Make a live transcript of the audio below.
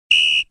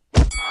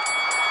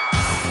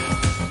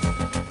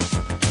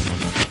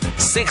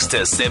6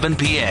 to 7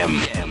 p.m.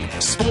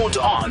 Sport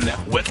On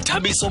with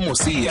Thabiso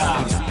Mosia.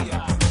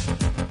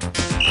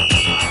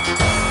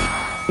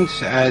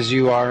 As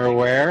you are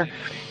aware,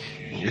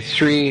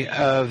 3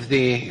 of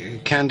the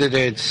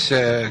candidates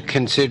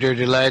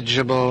considered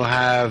eligible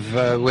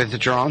have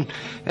withdrawn,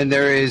 and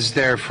there is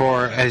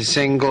therefore a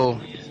single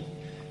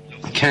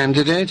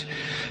candidate,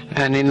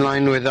 and in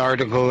line with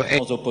Article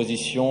 8,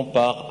 opposition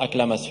par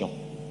acclamation.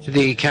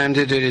 The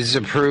candidate is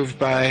approved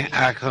by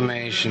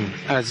acclamation,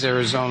 as there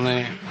is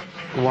only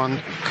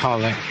one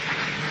caller.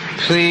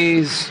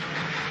 Please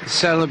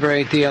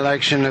celebrate the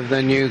election of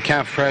the new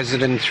CAF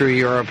president through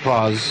your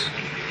applause.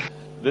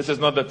 This is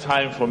not the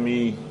time for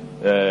me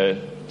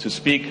to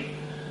speak.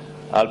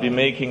 I'll be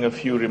making a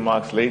few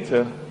remarks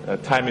later.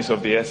 Time is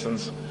of the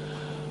essence.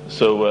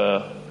 So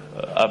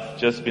I've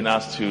just been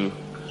asked to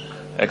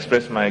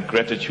express my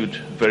gratitude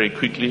very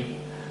quickly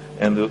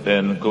and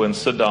go and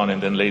sit down,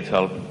 and then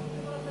later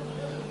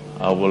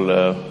I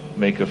will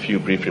make a few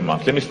brief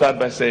remarks. Let me start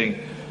by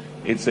saying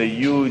it's a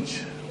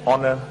huge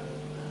honor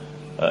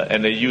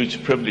and a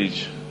huge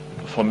privilege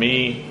for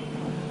me,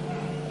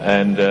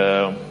 and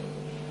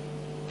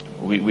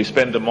we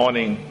spent the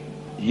morning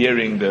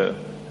hearing the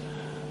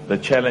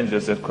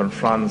challenges that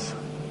confronts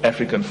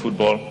African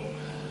football,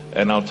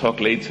 and I'll talk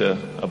later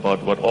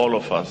about what all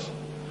of us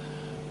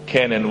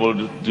can and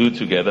will do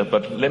together.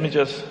 But let me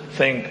just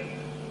thank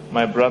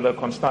my brother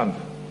Constant.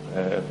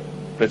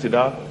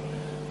 President,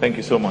 thank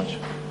you so much.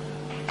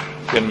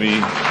 Can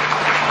we...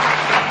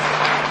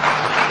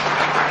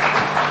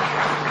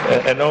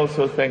 and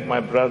also thank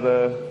my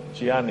brother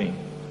Gianni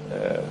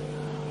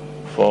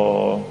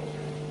for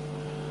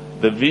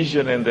the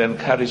vision and the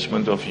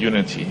encouragement of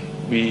unity.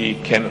 We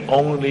can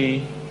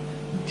only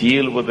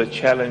deal with the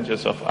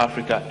challenges of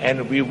Africa,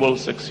 and we will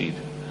succeed.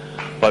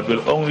 But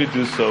we'll only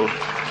do so.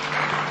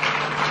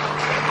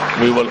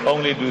 We will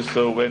only do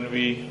so when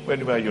we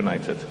are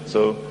united.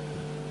 So,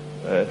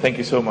 thank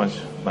you so much,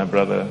 my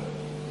brother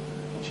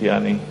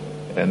Gianni,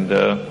 and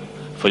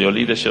for your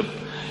leadership,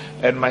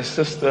 and my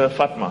sister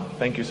Fatma.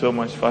 Thank you so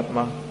much,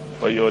 Fatma,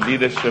 for your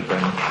leadership,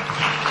 and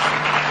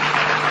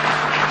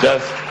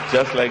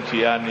just like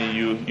Gianni,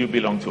 you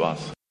belong to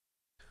us.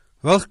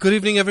 Well, good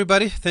evening,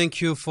 everybody.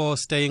 Thank you for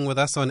staying with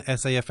us on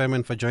SAFM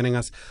and for joining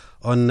us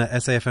on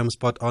SAFM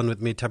Spot On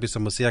with me,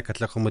 Thabiso Mosia.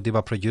 Katlego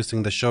Modiba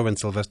producing the show, and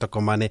Sylvester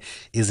Komane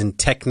is in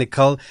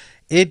technical.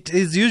 It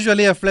is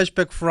usually a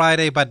Flashback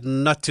Friday, but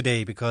not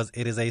today, because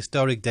it is a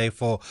historic day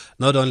for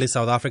not only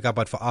South Africa,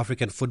 but for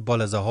African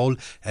football as a whole,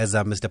 as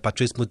Mr.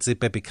 Patrice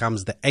Motsepe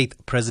becomes the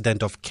 8th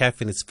president of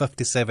CAF in its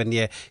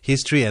 57-year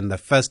history, and the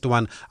first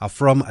one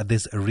from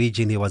this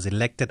region. He was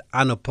elected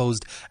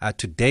unopposed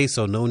today,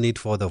 so no need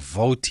for the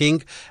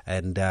voting.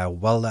 And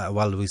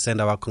while we send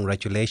our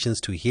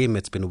congratulations to him,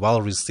 it's been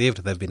well received.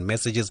 There have been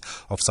messages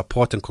of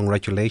support and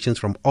congratulations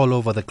from all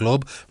over the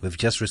globe. We've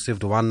just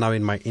received one now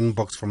in my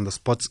inbox from the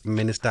Sports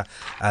Minister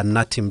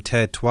Natim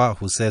Tertwa,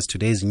 who says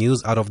today's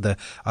news out of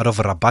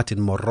Rabat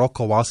in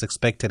Morocco, whilst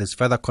expected, is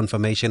further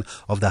confirmation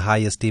of the high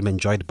esteem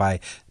enjoyed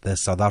by the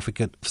South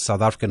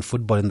African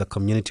football in the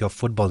community of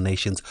football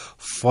nations,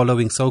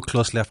 following so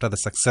closely after the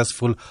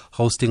successful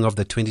hosting of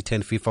the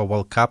 2010 FIFA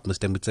World Cup.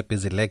 Mr.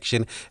 Motsepe's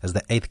election as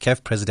the 8th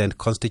CAF president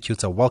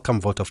constitutes a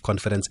welcome vote of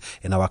confidence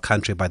in our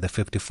country by the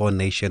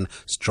 54-nation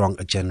strong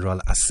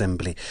General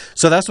Assembly.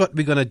 So that's what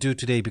we're going to do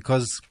today,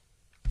 because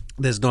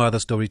there's no other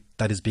story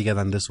that is bigger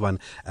than this one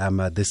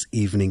this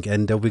evening.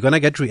 And we're going to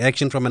get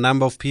reaction from a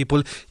number of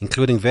people,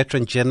 including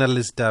veteran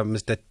journalist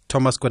Mr.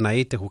 Thomas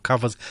Konaite, who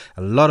covers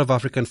a lot of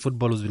African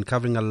football, who's been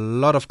covering a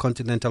lot of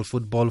continental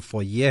football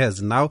for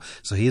years now.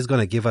 So he's going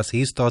to give us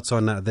his thoughts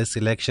on this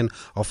election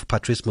of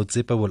Patrice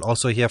Motsepe. We'll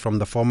also hear from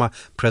the former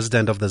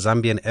president of the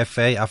Zambian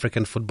FA,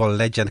 African football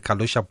legend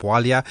Kalusha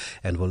Bwalia,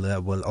 and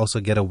we'll also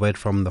get a word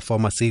from the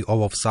former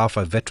CEO of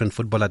SAFA, veteran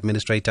football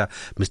administrator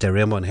Mr.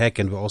 Raymond Heck.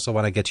 And we also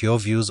want to get your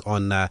views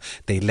on the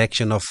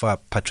election of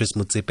Patrice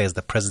Motsepe as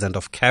the president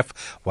of CAF.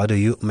 What do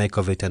you make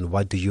of it, and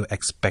what do you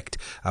expect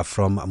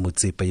from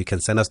Motsepe? You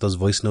can send us those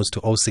voice notes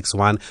to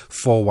 061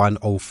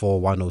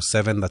 4104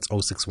 107. That's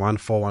 061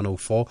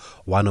 4104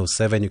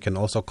 107. You can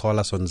also call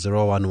us on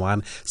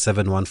 011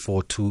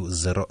 714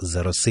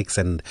 2006.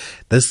 And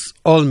this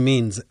all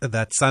means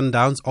that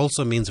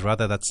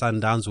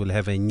Sundowns will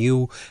have a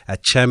new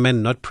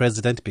chairman, not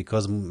president,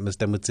 because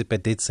Mr.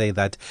 Motsepe did say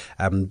that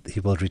he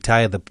will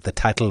retire the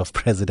title of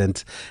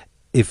president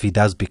if he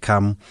does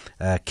become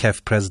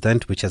CAF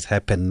president, which has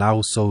happened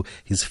now. So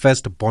his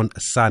firstborn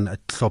son,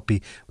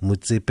 Tlhopi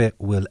Motsepe,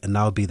 will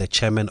now be the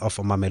chairman of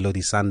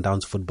Mamelodi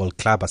Sundowns Football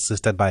Club,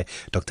 assisted by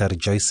Dr.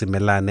 Joyce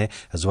Melane,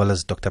 as well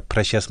as Dr.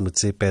 Precious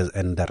Motsepe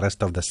and the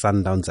rest of the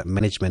Sundowns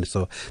management.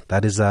 So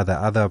that is the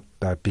other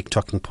big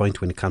talking point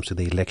when it comes to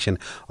the election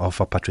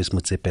of Patrice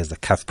Motsepe as the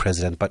CAF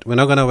president. But we're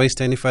not going to waste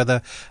any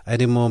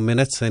more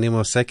minutes, any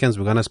more seconds.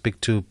 We're going to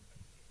speak to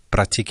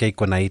Pratike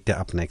Konaite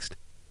up next.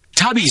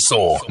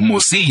 Tabiso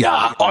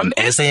Musia on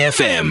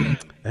SAFM.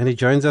 And he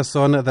joins us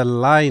on the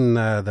line,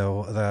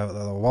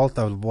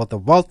 the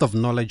wealth of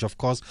knowledge, of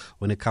course,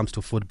 when it comes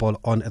to football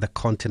on the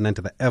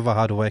continent, the ever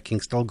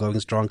hardworking, still going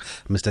strong,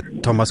 Mr.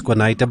 Thomas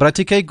Kwenaite.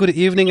 Bratike, good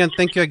evening, and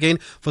thank you again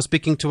for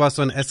speaking to us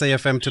on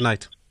SAFM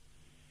tonight.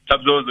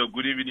 Tabzozo,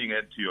 good evening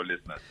and to your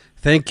listeners.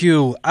 Thank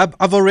you.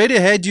 I've already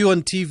heard you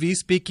on TV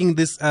speaking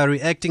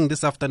reacting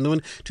this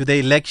afternoon to the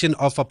election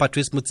of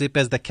Patrice Motsepe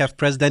as the CAF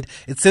president.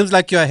 It seems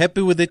like you are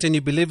happy with it and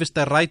you believe it's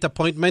the right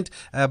appointment,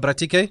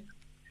 Bratike?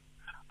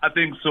 I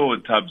think so,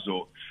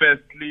 Tabzo.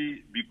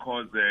 Firstly,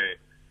 because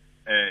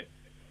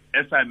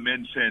as I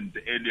mentioned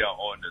earlier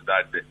on,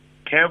 that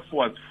CAF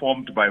was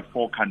formed by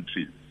 4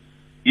 countries: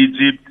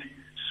 Egypt,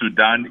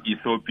 Sudan,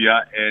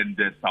 Ethiopia, and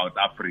South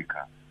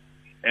Africa.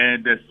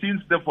 And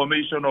since the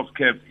formation of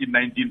CAF in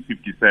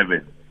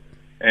 1957,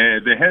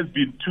 there has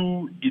been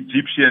 2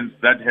 Egyptians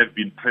that have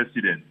been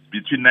presidents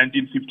between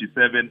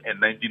 1957 and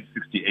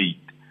 1968.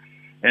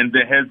 And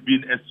there has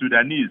been a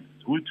Sudanese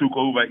who took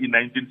over in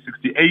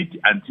 1968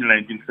 until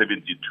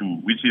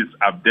 1972, which is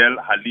Abdel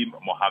Halim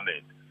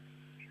Mohamed.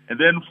 And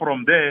then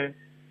from there,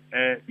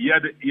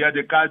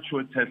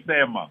 Yadekacho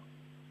Tesema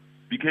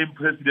became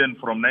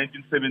president from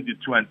 1972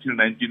 until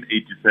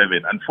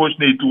 1987.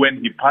 Unfortunately,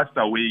 when he passed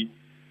away,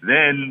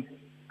 then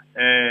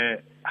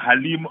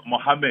Halim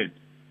Mohamed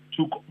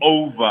took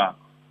over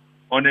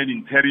on an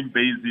interim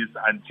basis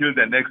until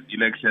the next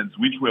elections,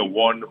 which were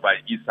won by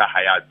Issa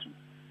Hayatou.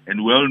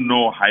 And we all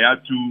know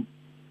Hayatou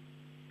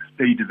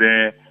stayed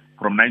there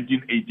from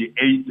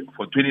 1988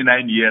 for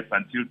 29 years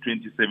until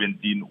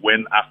 2017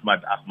 when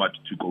Ahmad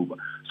took over.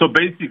 So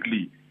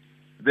basically,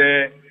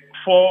 the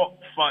CAF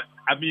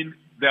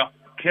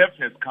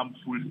has come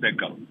full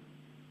circle,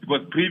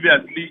 because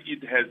previously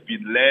it has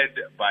been led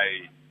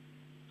by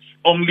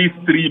only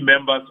 3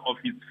 members of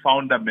its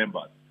founder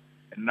members.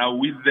 And now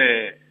with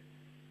the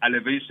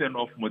elevation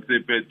of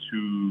Motsepe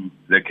to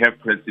the CAF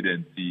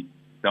presidency,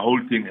 the whole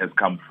thing has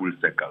come full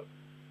circle.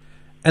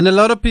 And a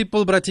lot of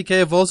people, Bratike,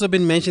 have also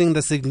been mentioning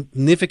the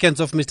significance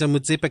of Mr.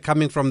 Motsepe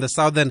coming from the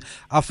Southern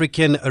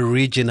African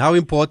region. How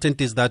important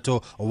is that,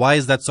 or why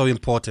is that so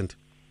important?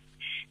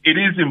 It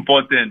is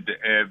important,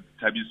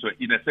 Tabiso,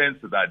 in a sense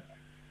that,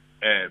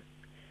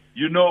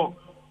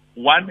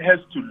 one has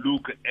to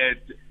look at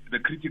the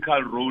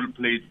critical role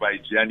played by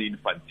Gianni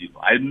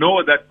Infantino. I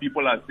know that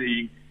people are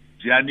saying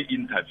Gianni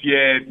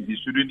interfered, he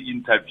shouldn't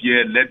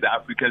interfere, let the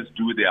Africans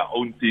do their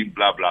own thing,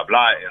 blah, blah,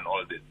 blah, and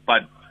all this.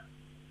 But,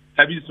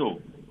 Tabiso,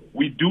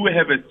 we do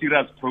have a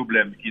serious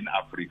problem in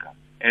Africa.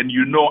 And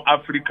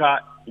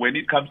Africa, when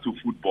it comes to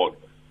football,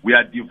 we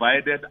are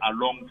divided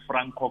along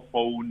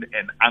Francophone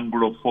and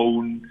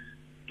Anglophone,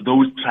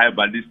 those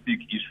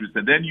tribalistic issues.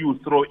 And then you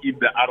throw in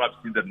the Arabs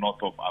in the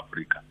north of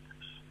Africa.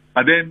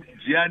 But then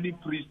Gianni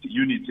preached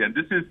unity, and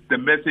this is the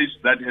message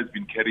that has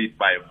been carried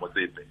by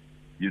Motsepe.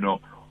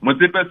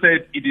 Motsepe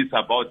said it is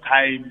about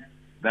time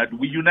that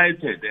we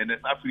united, and as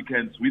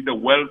Africans, with the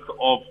wealth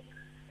of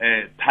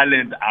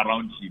talent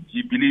around him,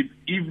 he believes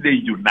if they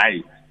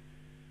unite,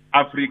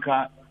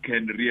 Africa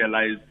can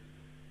realize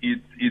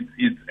its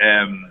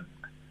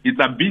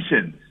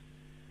ambitions.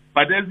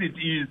 But as it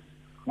is,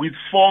 with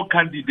 4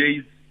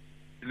 candidates,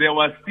 there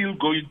was still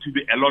going to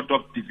be a lot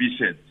of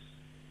divisions.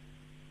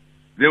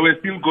 There were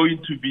still going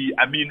to be,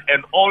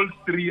 and all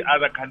 3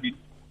 other candidates.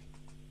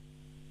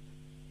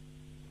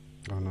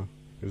 Oh no,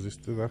 is he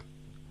still there?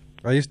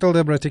 Are you still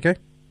there, Bratike?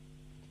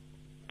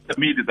 To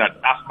me,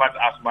 that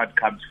Ahmad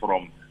comes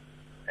from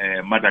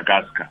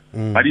Madagascar,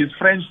 but he's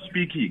French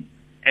speaking,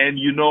 and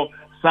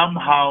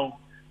somehow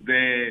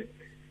the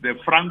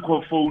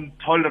Francophone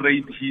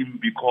tolerate him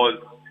because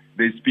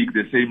they speak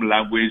the same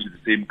language,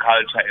 the same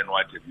culture, and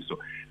what have you. So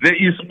there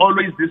is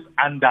always this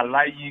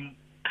underlying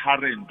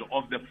current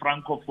of the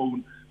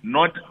Francophone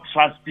not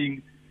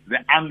trusting the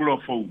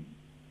Anglophone.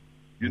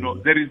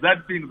 There is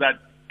that thing that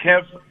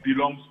CAF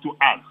belongs to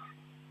us.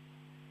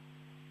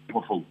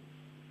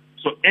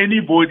 So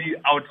anybody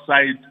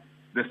outside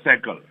the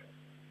circle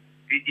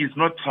is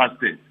not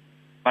trusted.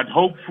 But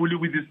hopefully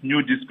with this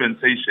new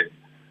dispensation,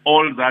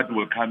 all that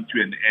will come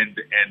to an end,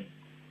 and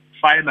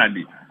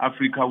finally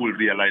Africa will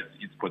realize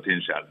its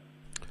potential.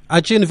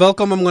 Achin,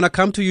 welcome. I'm going to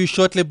come to you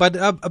shortly. But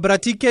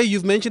Bratike,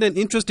 you've mentioned an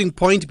interesting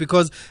point,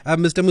 because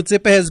Mr.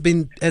 Motsepe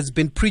has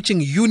been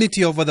preaching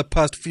unity over the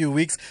past few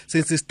weeks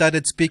since he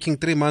started speaking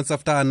 3 months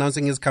after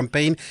announcing his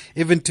campaign.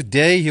 Even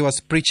today, he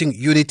was preaching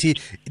unity.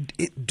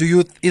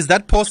 Is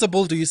that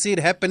possible? Do you see it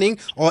happening,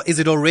 or is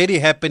it already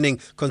happening,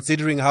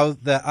 considering how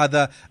the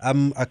other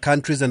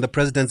countries and the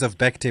presidents have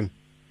backed him?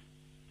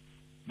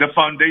 The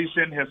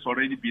foundation has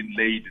already been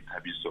laid,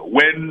 Tabiso.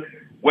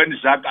 When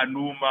Jacques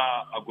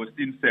Anouma,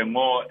 Augustin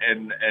Senghor,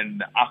 and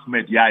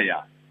Ahmed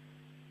Yahya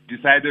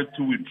decided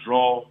to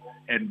withdraw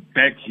and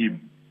back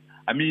him,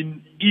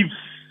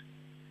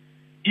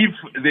 if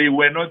they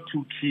were not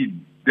too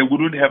keen, they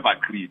wouldn't have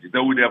agreed. They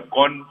would have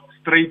gone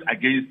straight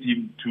against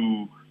him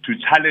to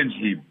challenge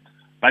him.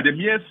 But the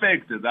mere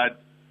fact that,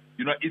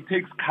 it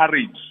takes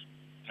courage,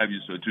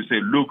 Tabiso, to say,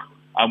 look,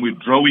 I'm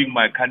withdrawing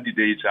my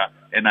candidature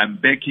and I'm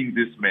backing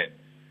this man.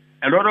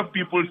 A lot of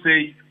people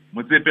say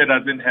Motsepe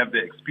doesn't have the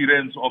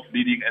experience of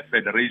leading a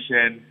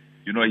federation.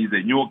 You know, he's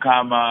a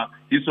newcomer.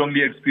 His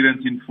only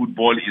experience in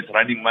football is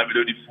running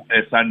Mamelodi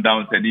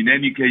Sundowns. And in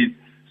any case,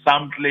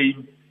 some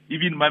claim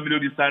even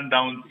Mamelodi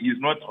Sundowns is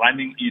not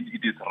running it.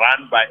 It is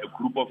run by a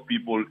group of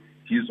people.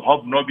 He's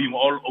hobnobbing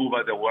all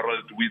over the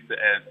world with,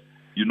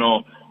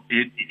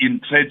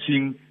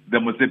 entrenching the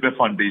Motsepe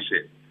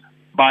Foundation.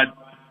 But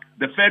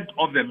the fact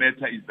of the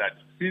matter is that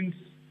since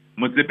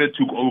Motsepe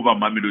took over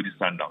Mamelodi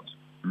Sundowns,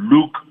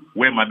 look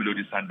where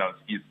Mamelodi Sundowns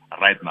is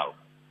right now.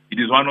 It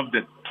is one of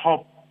the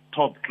top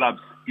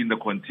clubs in the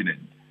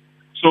continent.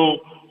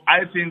 So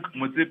I think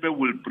Motsepe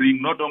will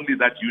bring not only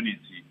that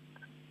unity,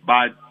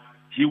 but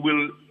he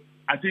will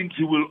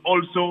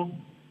also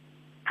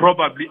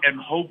probably and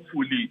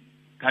hopefully,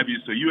 Tabi,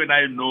 so you and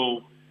I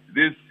know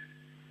this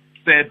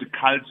sad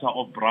culture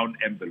of brown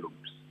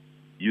envelopes.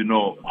 You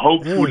know,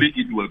 hopefully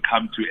it will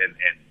come to an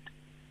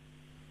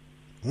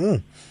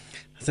end.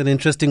 That's an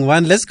interesting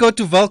one. Let's go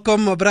to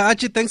Volcom.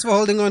 Braachi, thanks for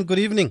holding on. Good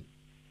evening.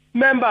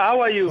 Member,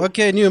 how are you?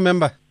 Okay, new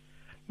member.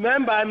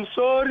 Member, I'm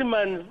sorry,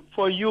 man,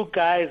 for you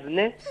guys,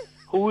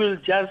 who will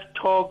just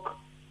talk,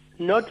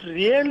 not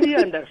really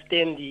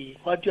understand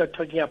what you're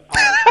talking about.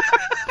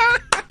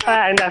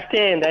 I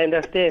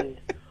understand.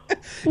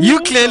 You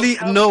clearly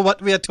know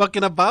what we are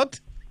talking about.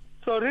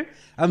 Sorry?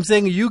 I'm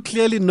saying you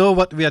clearly know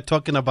what we are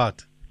talking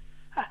about.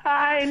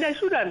 And I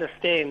should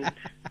understand.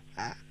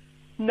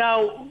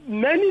 Now,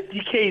 many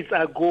decades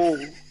ago,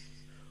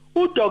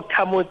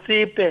 Dr.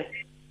 Motsepe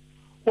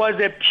was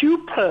a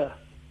pupil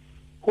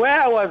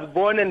where I was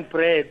born and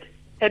bred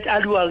at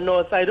Alwal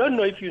North. I don't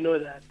know if you know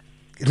that.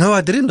 No,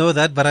 I didn't know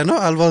that, but I know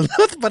Alwal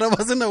North, but I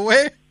wasn't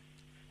aware.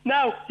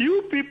 Now,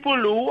 you people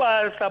who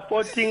are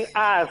supporting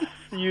us,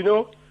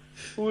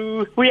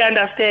 we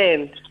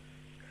understand.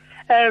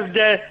 As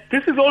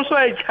this is also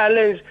a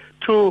challenge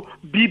to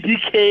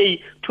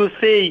BBK to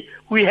say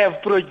we have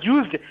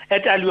produced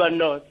at Alwal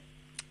North.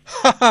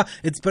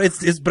 it's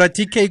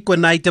Bratike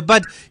Konaita,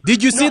 but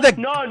did you see that?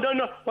 No.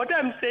 What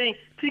I'm saying,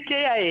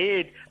 TK I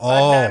hate, but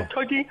I'm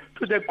talking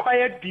to the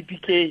quiet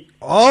BBK.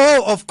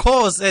 Oh, of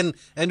course. And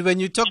when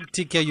you talk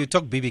TK, you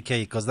talk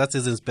BBK because that's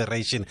his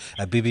inspiration,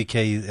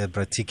 BBK,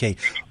 Bratike.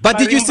 But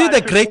did you see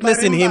the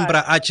greatness in him,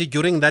 Braachi,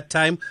 during that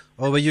time?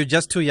 Or were you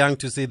just too young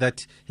to see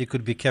that he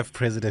could be KEF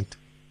president?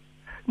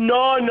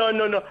 No.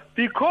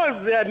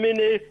 Because,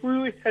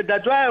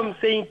 that's why I'm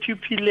saying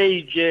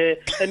pupillage.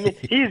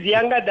 He's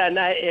younger than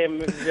I am,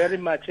 very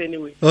much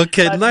anyway.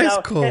 Okay, but nice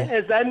now, call.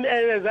 As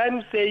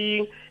I'm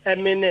saying,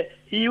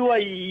 he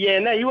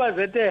was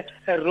at a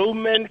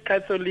Roman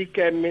Catholic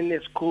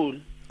school.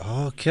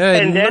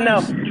 Okay. And then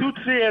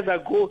 2-3 years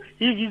ago,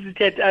 he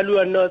visited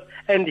Alwal North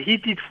and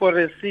hit it for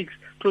a 6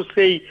 to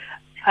say,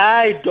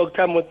 hi,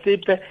 Dr.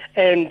 Motsepe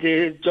and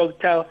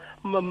Dr.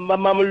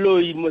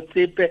 Mamelodi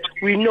Motsepe,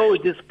 we know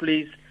this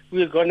place.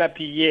 We're going to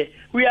be here.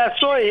 We are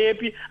so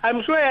happy.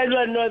 I'm sure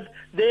Alwal North,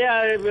 they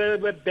are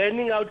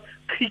banning out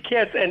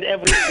cricket and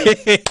everything.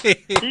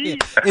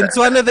 In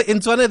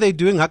Tswana, they're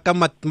doing haka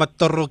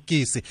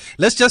matorokisi.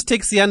 Let's just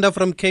take Sianda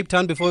from Cape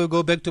Town before we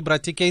go back to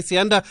Bratike.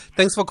 Sianda,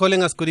 thanks for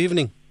calling us. Good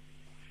evening.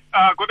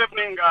 Good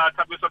evening,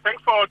 Tabiso.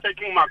 Thanks for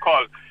taking my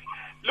call.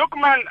 Look,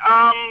 man,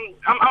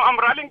 I'm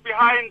rallying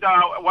behind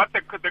what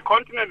the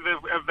continent,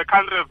 the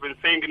country have been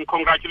saying in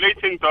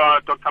congratulating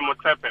Dr.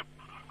 Motsepe.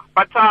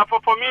 But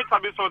for me,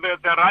 Tabiso,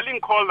 the rallying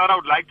call that I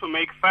would like to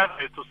make first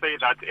is to say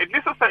that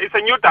it's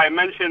a new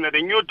dimension and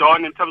a new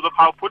dawn in terms of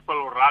how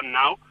football will run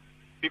now.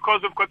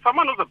 Because we've got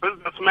someone who's a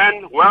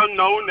businessman,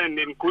 well-known and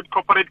in good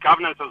corporate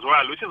governance as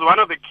well, which is one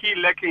of the key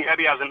lacking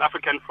areas in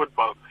African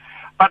football.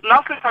 But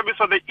lastly,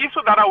 Tabiso, the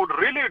issue that I would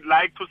really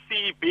like to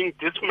see being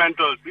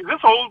dismantled is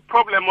this whole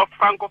problem of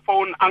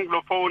Francophone,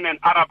 Anglophone, and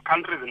Arab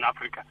countries in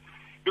Africa.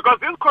 Because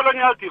these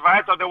colonial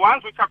divides are the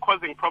ones which are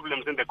causing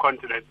problems in the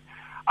continent.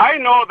 I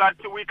know that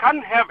we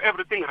can't have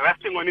everything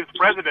resting on his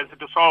presidency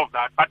to solve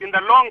that, but in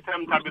the long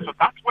term, Tabiso,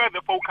 that's where the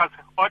focus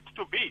ought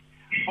to be,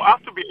 for us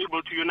to be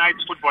able to unite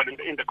football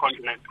in the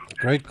continent.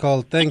 Great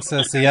call. Thanks,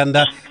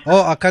 Sianda.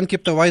 Oh, I can't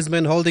keep the wise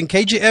man holding.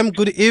 KGM,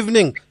 good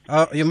evening.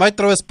 You might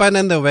throw a span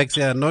in the works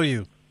here. I know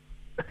you.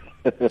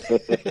 Good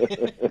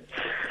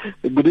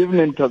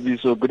evening,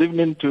 Tabiso. Good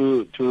evening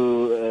to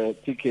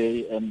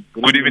TK. And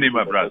good evening,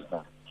 my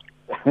brother.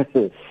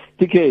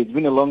 TK, it's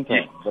been a long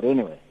time, but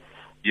anyway.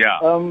 Yeah.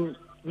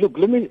 Look,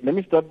 let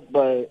me start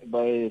by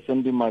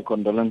sending my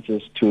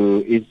condolences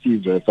to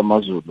Isizwe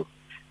Samazulu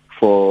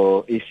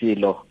for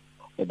Isilo,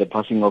 the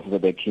passing of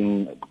the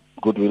King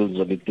Goodwill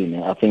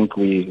Zwelithini. I think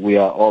we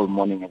are all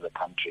mourning as a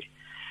country.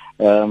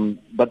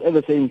 But at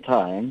the same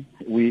time,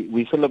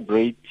 we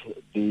celebrate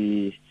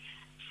the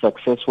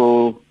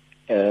successful,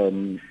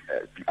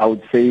 I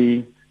would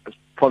say,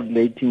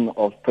 spotlighting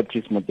of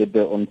Patrice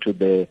Motsepe onto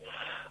the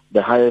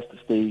highest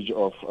stage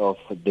of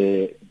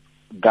the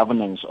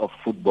governance of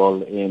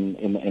football in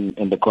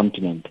the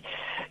continent.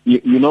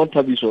 You know,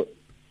 Tabiso,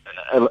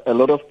 a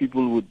lot of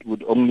people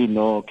would only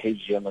know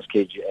KGM as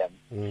KGM.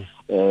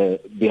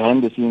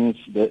 Behind the scenes,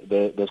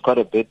 there's quite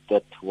a bit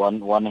that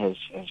one has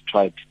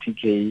tried.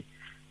 TK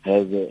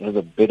has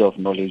a bit of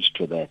knowledge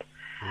to that.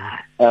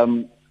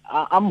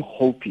 I'm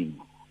hoping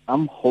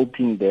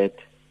that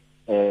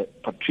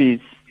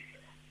Patrice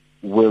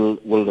will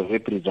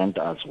represent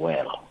us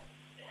well.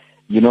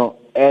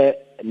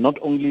 Not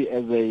only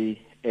as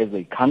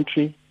a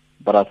country,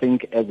 but I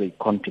think as a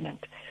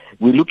continent.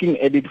 We're looking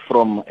at it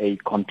from a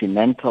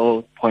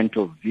continental point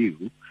of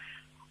view,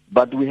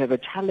 but we have a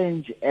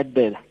challenge at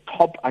the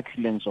top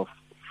excellence of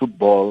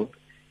football,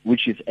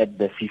 which is at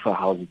the FIFA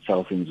house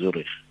itself in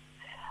Zurich.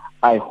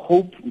 I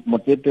hope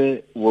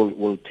Motsepe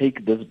will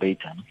take this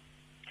baton,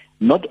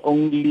 not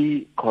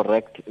only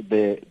correct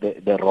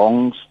the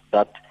wrongs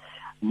that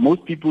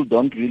most people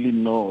don't really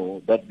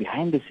know, that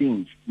behind the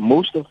scenes,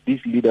 most of these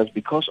leaders,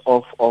 because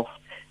of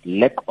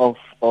lack of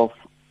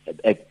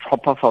a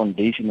proper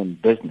foundation in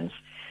business,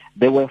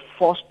 they were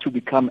forced to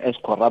become as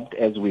corrupt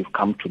as we've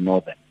come to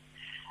know them.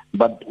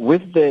 But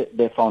with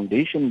the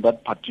foundation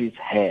that Patrice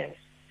has,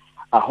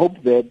 I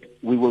hope that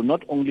we will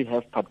not only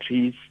have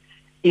Patrice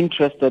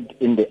interested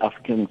in the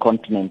African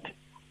continent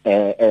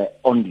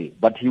only,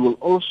 but he will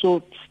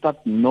also start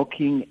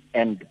knocking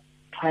and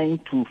trying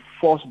to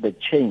force the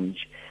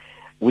change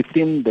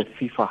within the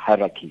FIFA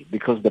hierarchy,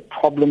 because the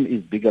problem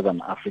is bigger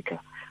than Africa.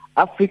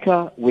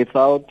 Africa,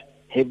 without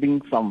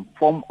having some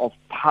form of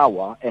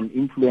power and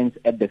influence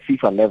at the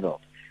FIFA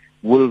level,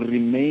 will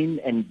remain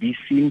and be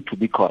seen to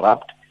be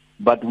corrupt,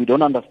 but we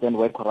don't understand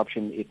where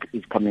corruption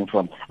is coming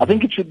from. I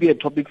think it should be a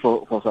topic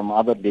for some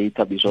other day,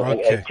 Tabi. So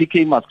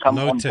TK must come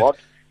on board.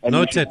 And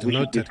we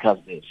should discuss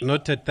this.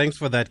 Noted. Thanks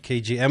for that,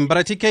 KGM.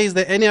 But TK, is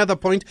there any other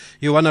point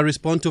you want to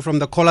respond to from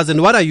the callers,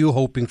 and what are you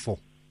hoping for?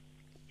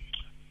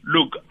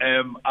 Look,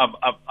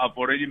 I've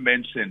already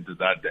mentioned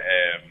that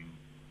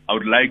I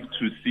would like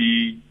to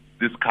see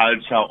this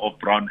culture of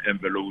brown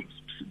envelopes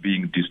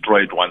being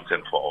destroyed once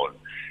and for all.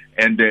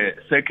 And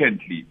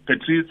secondly,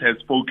 Patrice has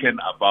spoken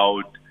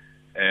about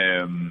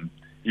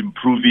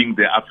improving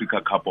the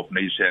Africa Cup of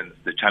Nations,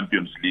 the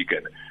Champions League.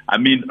 And I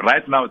mean,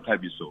 right now,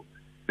 Tabiso,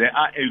 there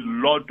are a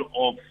lot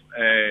of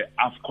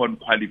AFCON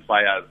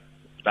qualifiers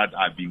that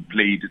are being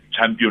played,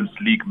 Champions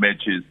League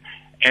matches,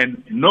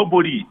 and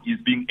nobody is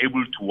being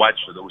able to watch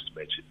those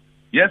matches.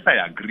 Yes,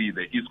 I agree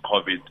there is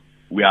COVID.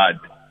 We are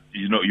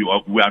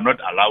not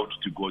allowed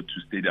to go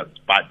to stadiums,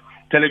 but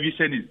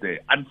television is there.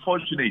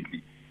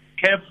 Unfortunately,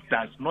 CAF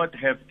does not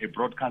have a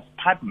broadcast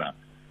partner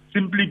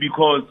simply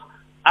because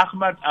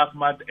Ahmad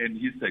and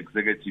his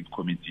executive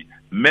committee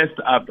messed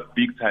up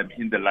big time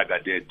in the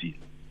Lagardère deal.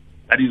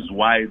 That is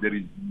why there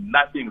is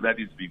nothing that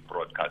is being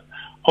broadcast.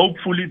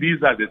 Hopefully,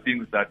 these are the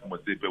things that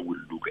Motsepe will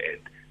look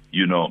at,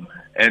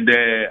 And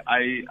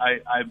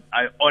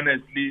I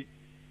honestly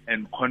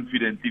and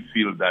confidently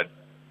feel that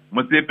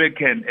Motsepe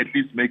can at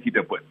least make it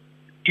a point.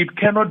 It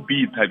cannot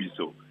be,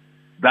 Tabiso,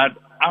 that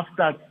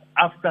after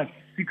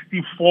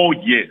 64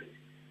 years,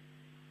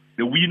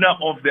 the winner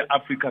of the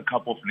Africa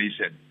Cup of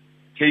Nations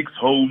takes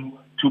home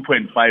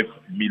 $2.5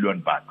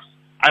 million.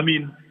 I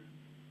mean,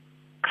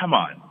 come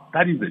on,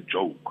 that is a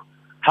joke.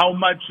 How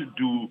much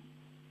do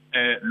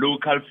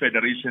local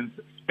federations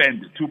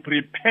spend to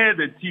prepare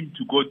the team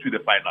to go to the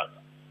finals?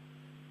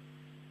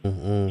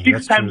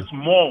 6 times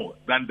more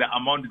than the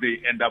amount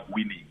they end up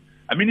winning.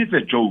 I mean, it's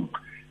a joke.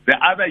 The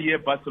other year,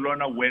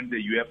 Barcelona won the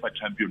UEFA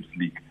Champions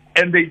League,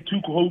 and they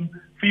took home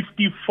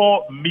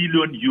 54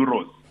 million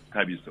euros,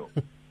 Tabiso.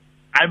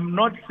 I'm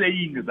not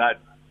saying that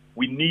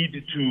we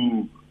need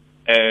to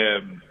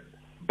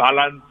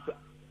balance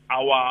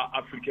our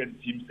African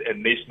teams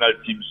and national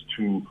teams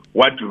to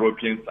what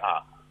Europeans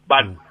are.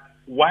 But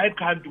why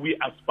can't we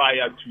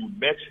aspire to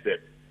match them?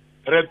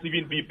 Perhaps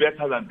even be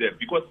better than them?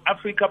 Because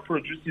Africa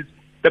produces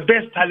the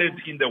best talent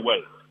in the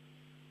world.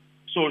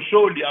 So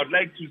surely I'd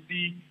like to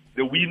see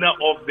the winner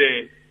of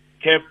the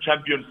CAF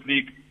Champions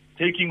League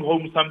taking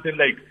home something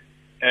like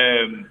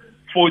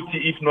 40,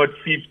 if not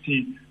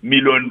 50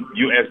 million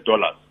US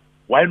dollars.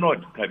 Why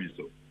not,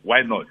 Tabiso?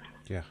 Why not?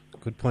 Yeah,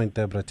 good point,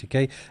 Deborah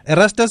TK.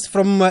 Erastus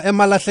from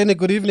Emalahleni,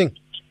 good evening.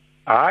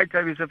 Hi,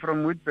 Tabiso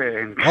from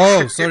Witbank.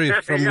 Oh, sorry,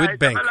 from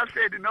Witbank.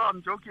 No,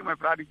 I'm joking, my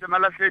brother. It's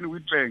Emalahleni,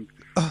 Witbank.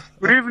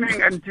 Good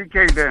evening, and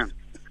TK there.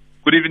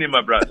 Good evening,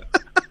 my brother.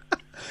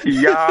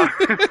 Yeah.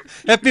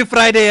 Happy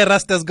Friday,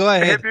 Erastus. Go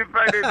ahead. Happy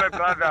Friday, my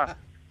brother.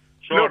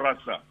 Sure,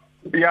 Rasta.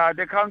 Yeah,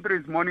 the country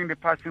is mourning the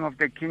passing of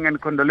the king, and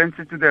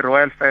condolences to the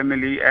royal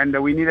family. And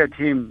we needed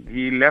him.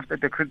 He left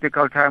at a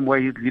critical time where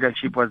his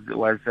leadership was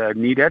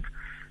needed.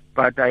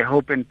 But I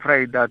hope and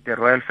pray that the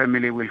royal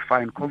family will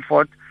find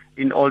comfort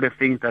in all the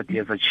things that he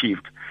has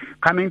achieved.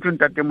 Coming to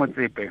Ntate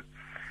Motsepe.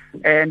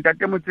 And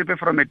Ntate Motsepe,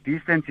 from a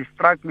distance, he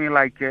struck me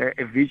like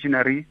a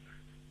visionary,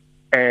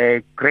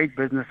 a great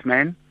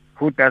businessman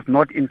who does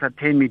not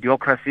entertain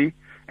mediocrity.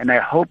 And I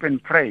hope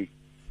and pray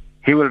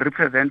he will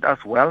represent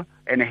us well,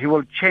 and he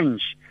will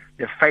change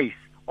the face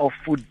of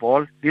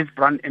football. This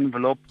brand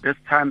envelope this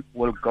time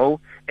will go,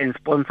 and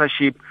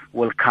sponsorship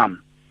will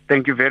come.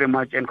 Thank you very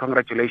much, and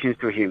congratulations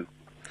to him.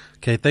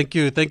 Okay, thank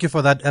you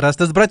for that,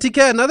 Erastus.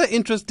 Bratike, another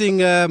interesting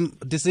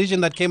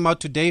decision that came out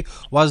today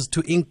was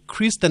to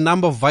increase the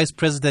number of vice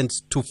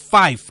presidents to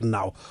 5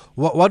 now.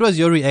 What was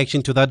your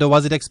reaction to that, or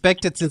was it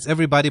expected since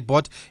everybody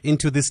bought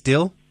into this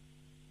deal?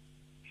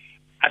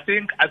 I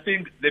think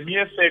the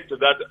mere fact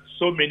that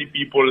so many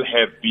people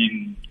have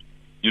been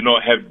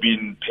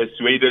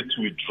persuaded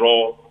to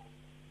withdraw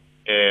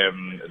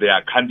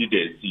their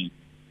candidacy,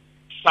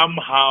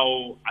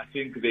 somehow I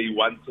think they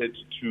wanted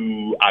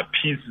to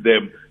appease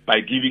them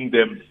by giving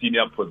them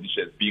senior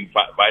positions, being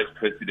vice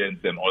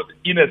presidents and all.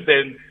 In a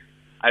sense,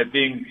 I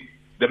think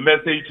the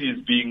message is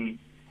being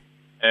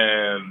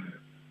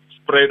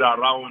spread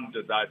around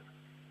that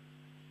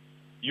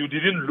you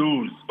didn't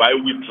lose. By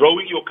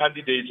withdrawing your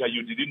candidature,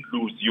 you didn't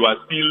lose. You are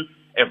still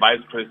a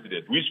vice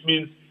president, which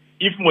means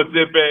if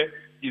Motsepe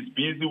is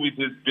busy with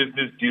his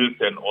business deals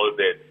and all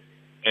that,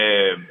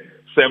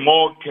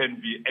 Semo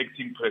can be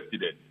acting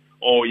president,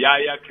 or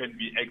Yaya can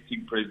be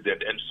acting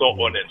president, and so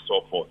on and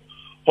so forth.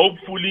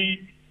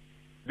 Hopefully,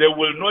 they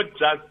will not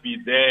just be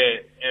there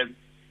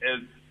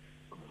as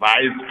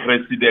vice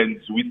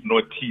presidents with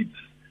no teeth.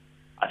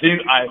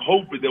 I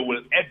hope they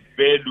will add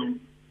value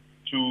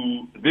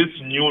to this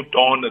new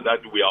dawn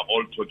that we are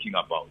all talking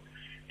about.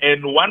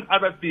 And one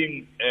other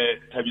thing,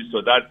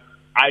 Thabiso, that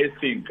I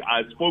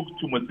spoke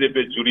to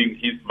Motsepe during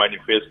his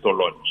manifesto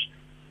launch.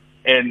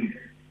 And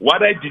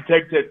what I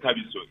detected,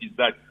 Thabiso, is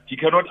that he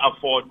cannot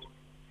afford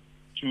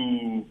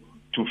to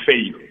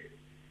fail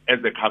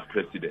as the CAF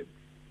president.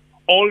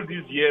 All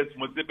these years,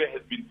 Motsepe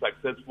has been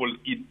successful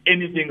in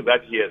anything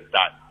that he has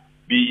done,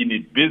 be in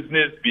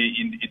business, be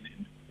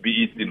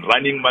it in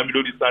running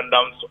Mamelodi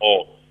Sundowns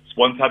or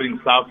sponsoring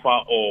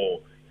SAFA or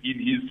in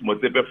his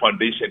Motsepe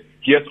Foundation.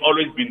 He has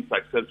always been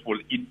successful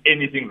in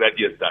anything that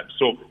he has done.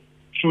 So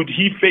should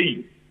he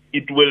fail,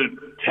 it will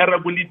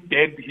terribly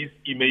dent his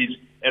image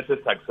as a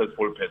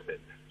successful person.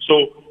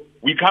 So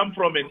we come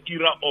from an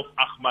era of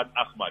Ahmad,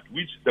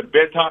 which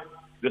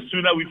the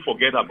sooner we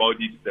forget about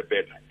it, the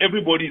better.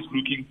 Everybody is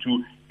looking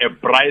to a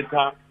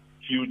brighter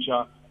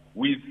future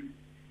with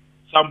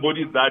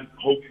somebody that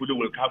hopefully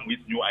will come with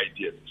new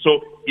ideas.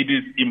 So it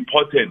is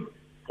important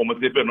for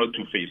Motsepe not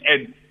to fail.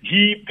 And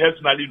he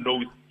personally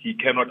knows he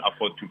cannot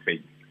afford to fail.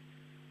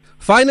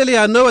 Finally,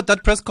 I know at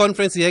that press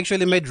conference he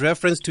actually made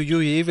reference to you.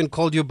 He even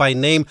called you by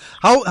name.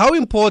 How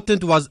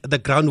important was the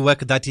groundwork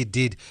that he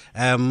did?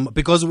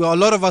 Because a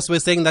lot of us were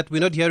saying that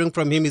we're not hearing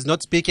from him, he's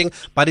not speaking,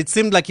 but it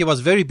seemed like he was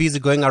very busy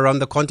going around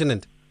the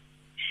continent.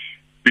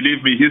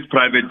 Believe me, his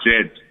private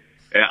jet,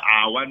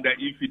 I wonder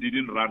if he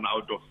didn't run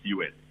out of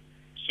fuel.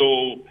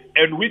 So,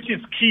 and which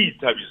is key,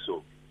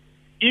 Thabiso.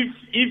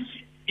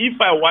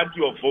 If I want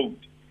your vote,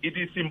 it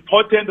is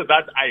important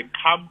that I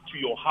come to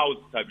your house,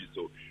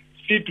 Thabiso,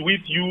 sit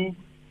with you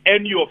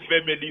and your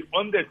family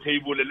on the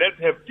table, let's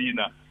have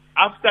dinner.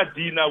 After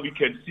dinner, we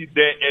can sit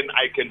there and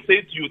I can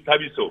say to you,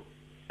 Thabiso,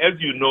 as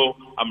you know,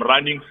 I'm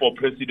running for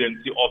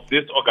presidency of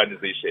this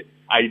organization.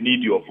 I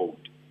need your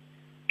vote.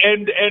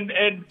 And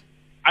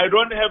I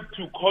don't have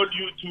to call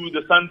you to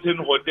the Sunton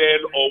Hotel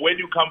or when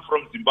you come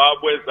from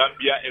Zimbabwe,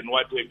 Zambia, and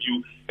what have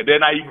you. And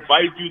then I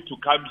invite you to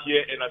come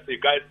here and I say,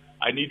 guys,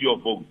 I need your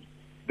vote.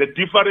 The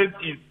difference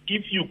is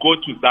if you go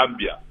to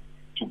Zambia,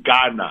 to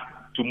Ghana,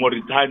 to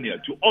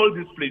Mauritania, to all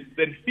these places,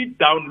 and sit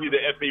down with the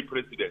FA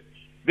president,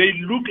 they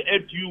look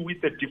at you with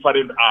a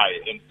different eye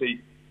and say,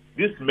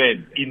 this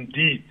man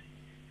indeed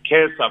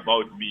cares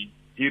about me.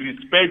 He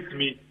respects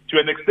me to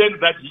an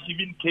extent that he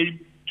even came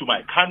to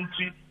my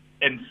country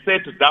and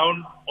sat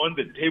down on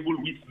the table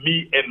with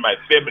me and my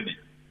family.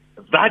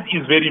 That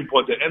is very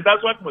important. And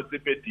that's what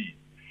Motsepe did.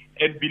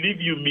 And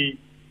believe you me,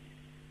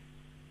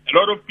 a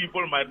lot of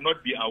people might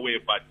not be aware,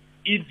 but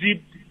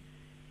Egypt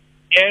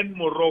and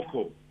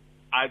Morocco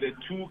are the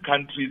two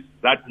countries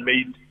that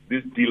made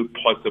this deal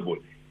possible.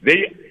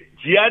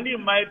 Gianni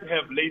might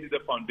have laid the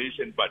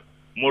foundation, but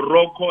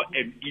Morocco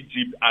and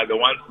Egypt are the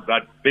ones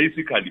that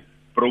basically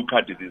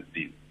brokered this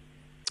deal.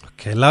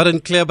 Okay, loud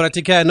and clear,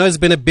 Bratike. I know it's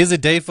been a busy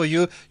day for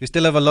you. You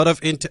still have a lot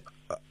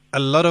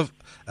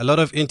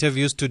of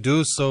interviews to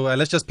do. So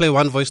let's just play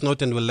one voice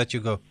note and we'll let you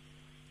go.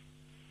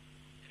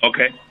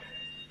 Okay.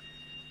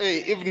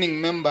 Hey, evening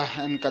member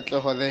and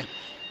Katleho there.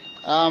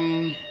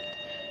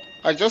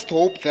 I just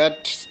hope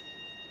that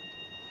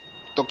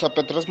Dr.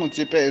 Petrus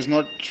Motsepe is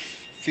not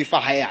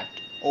FIFA hired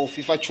or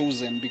FIFA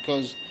chosen,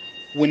 because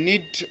we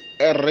need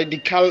a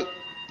radical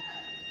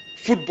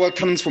football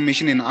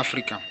transformation in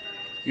Africa.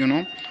 You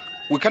know,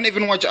 we can't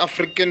even watch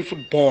African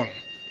football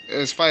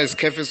as far as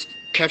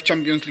CAF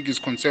Champions League is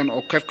concerned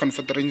or CAF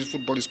Confederation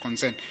football is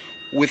concerned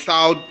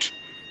without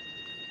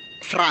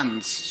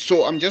France.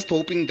 So I'm just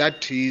hoping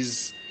that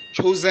he's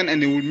chosen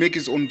and he will make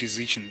his own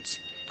decisions.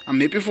 I'm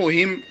happy for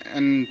him,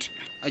 and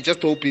I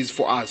just hope he's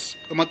for us.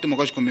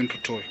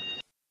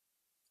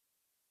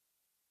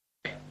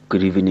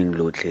 Good evening,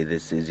 Lotle.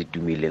 This is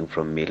Itumeleng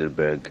from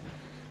Middelburg.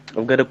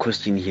 I've got a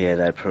question here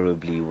that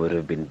probably would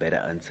have been better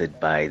answered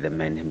by the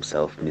man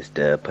himself,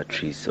 Mr.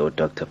 Patrice or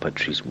Dr.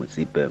 Patrice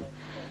Motsepe.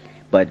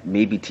 But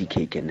maybe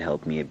TK can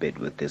help me a bit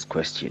with this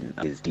question.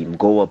 His team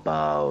go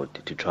about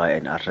to try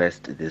and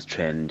arrest this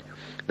trend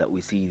that we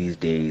see these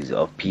days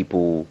of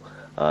people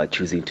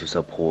choosing to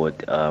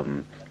support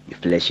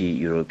flashy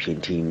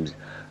European teams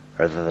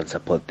rather than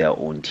support their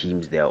own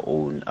teams, their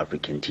own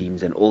African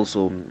teams, and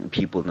also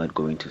people not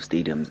going to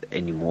stadiums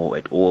anymore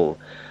at all.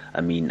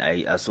 I mean,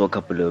 I saw a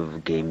couple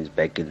of games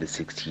back in the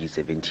 60s,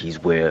 70s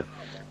where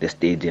the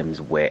stadiums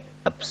were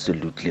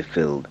absolutely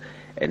filled.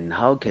 And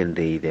how can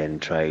they then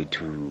try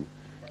to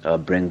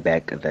bring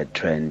back that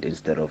trend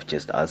instead of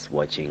just us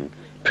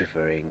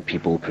preferring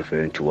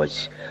to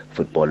watch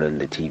football on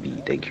the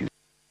TV? Thank you.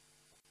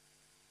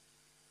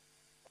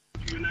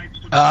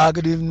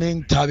 Good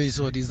evening,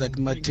 Tabiso. This is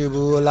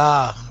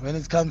Matebula. When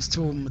it comes to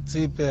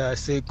Motsepe, I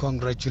say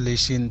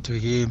congratulations to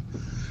him.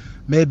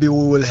 Maybe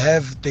we will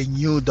have the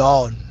new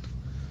dawn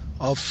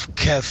of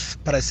CAF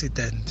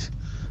president.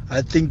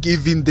 I think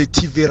even the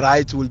TV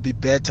rights will be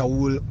better. We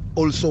will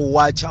also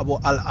watch Abu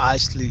Al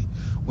Ashley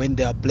when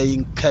they are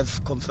playing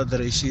CAF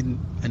Confederation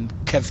and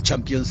CAF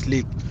Champions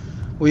League.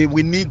 We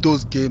need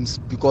those games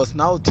because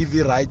now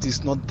TV rights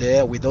is not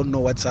there. We don't know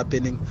what's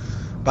happening.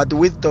 But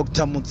with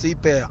Dr.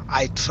 Motsepe,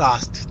 I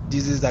trust.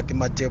 This is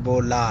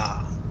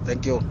Akimatebola.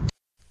 Thank you.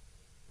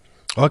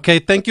 Okay,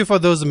 thank you for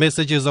those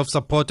messages of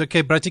support.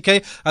 Okay,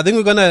 Bratike, I think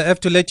we're going to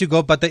have to let you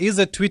go, but there is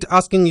a tweet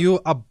asking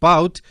you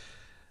about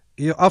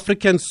your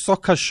African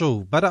soccer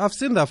show. But I've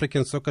seen the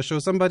African soccer show.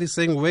 Somebody's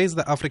saying, where's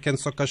the African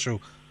soccer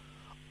show?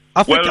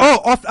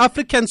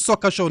 African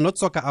soccer show, not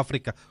Soccer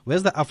Africa.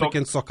 Where's the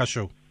African soccer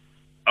show?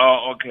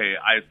 Oh, okay.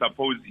 I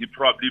suppose he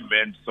probably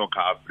meant Soccer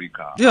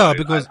Africa. Yeah,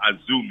 because I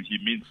assume he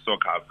means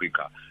Soccer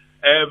Africa.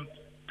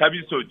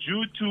 Tabiso,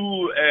 due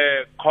to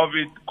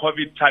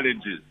COVID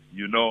challenges,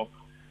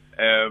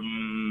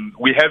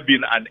 we have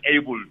been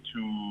unable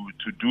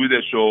to do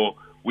the show.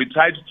 We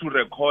tried to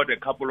record a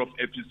couple of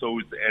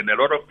episodes, and a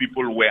lot of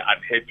people were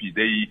unhappy.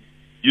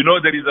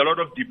 There is a lot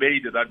of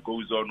debate that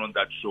goes on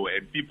that show,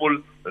 and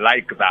people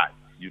like that,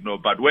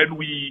 But when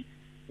we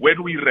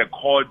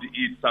record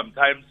it,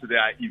 sometimes there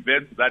are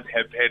events that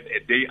happen a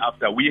day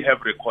after we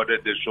have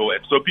recorded the show,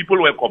 and so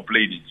people were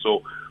complaining.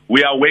 So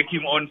we are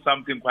working on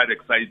something quite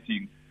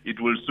exciting. It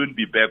will soon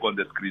be back on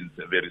the screens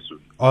very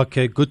soon.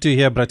 Okay, good to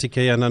hear,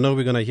 Bratike, and I know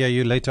we're going to hear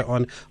you later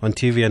on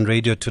TV and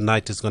radio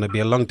tonight. It's going to be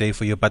a long day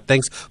for you, but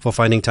thanks for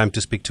finding time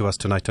to speak to us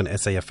tonight on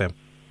SAFM.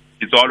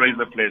 It's always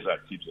a pleasure,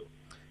 Tito.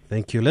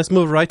 Thank you. Let's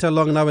move right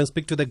along now and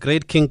speak to the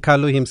great King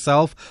Kalu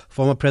himself,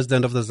 former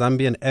president of the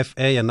Zambian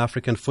FA and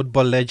African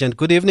football legend.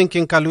 Good evening,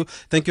 King Kalu.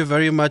 Thank you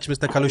very much,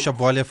 Mr. Kalu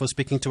Shabwale, for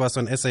speaking to us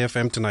on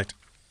SAFM tonight.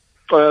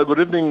 Good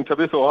evening,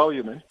 Tabiso. How are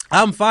you, man?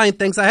 I'm fine,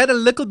 thanks. I had a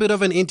little bit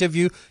of an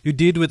interview you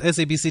did with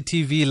SABC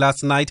TV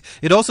last night.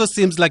 It also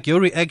seems like your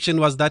reaction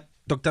was that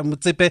Dr.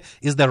 Motsepe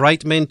is the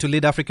right man to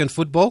lead African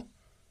football?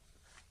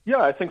 Yeah,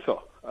 I think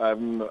so.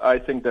 I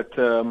think that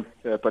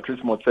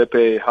Patrice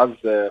Motsepe has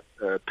a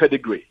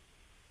pedigree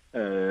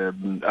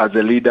as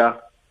a leader,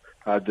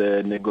 as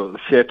a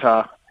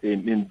negotiator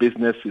in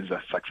business. He's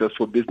a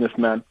successful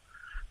businessman.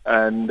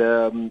 And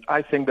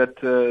I think that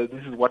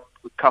this is what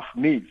CAF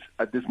needs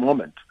at this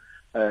moment.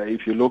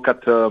 If you look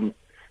at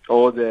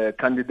all the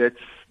candidates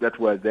that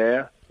were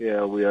there,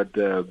 we had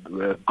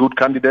good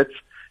candidates,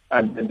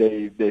 and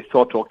they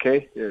thought,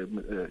 okay,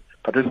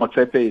 Patrice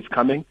Motsepe is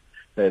coming.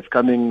 It's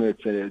coming.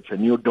 It's a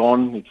new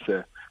dawn.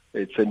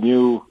 It's a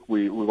new.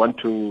 We want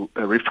to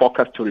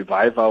refocus, to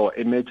revive our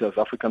image as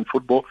African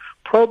football.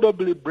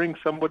 Probably bring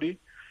somebody,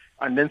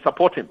 and then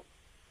support him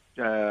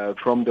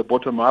from the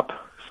bottom up,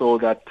 so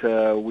that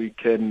we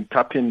can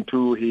tap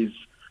into his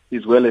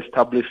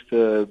well-established,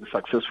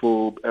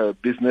 successful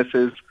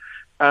businesses,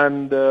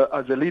 and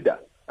as a leader.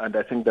 And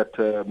I think that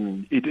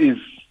it is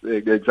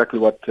exactly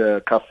what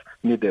CAF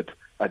needed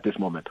at this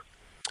moment.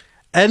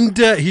 And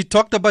he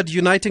talked about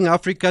uniting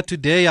Africa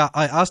today. I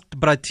asked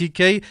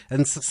Bratike,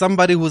 and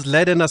somebody who's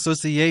led an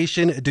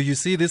association, do you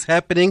see this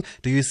happening?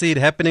 Do you see it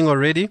happening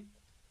already?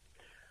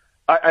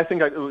 I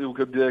think we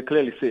could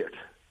clearly see it.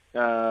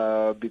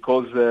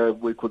 Because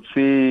we could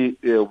see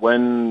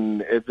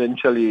when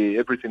eventually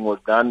everything was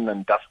done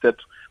and dusted,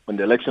 when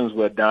the elections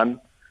were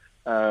done,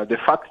 the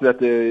fact that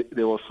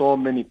there were so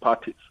many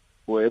parties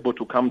who were able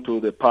to come to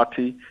the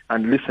party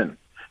and listen.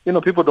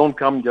 People don't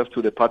come just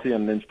to the party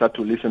and then start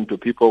to listen to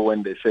people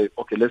when they say,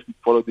 okay, let's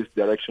follow this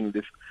direction,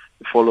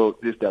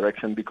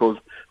 because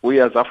we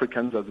as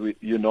Africans, as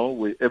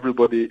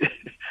everybody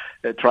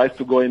tries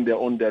to go in their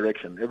own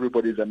direction.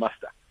 Everybody is a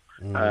master.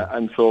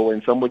 And so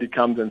when somebody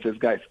comes and says,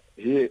 guys,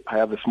 here I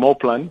have a small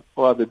plan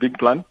or I have a big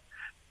plan,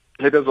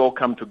 let us all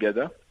come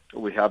together.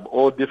 We have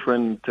all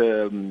different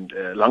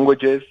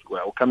languages.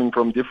 We're all coming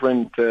from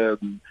different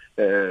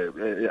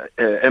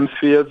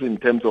hemispheres in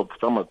terms of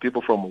some of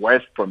people from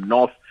west, from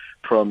north,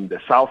 from the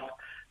south.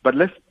 But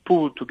let's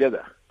pull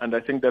together. And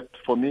I think that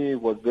for me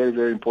was very,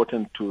 very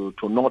important to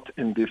note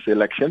in this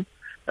election.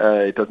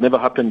 It has never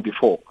happened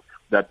before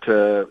that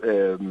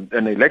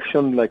an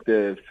election like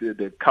the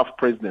CAF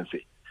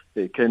presidency,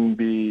 it can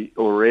be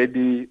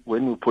already,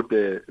 when we put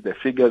the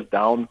figures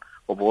down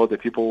of all the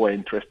people who are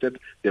interested.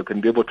 They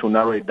can be able to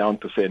narrow it down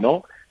to say,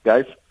 no,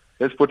 guys,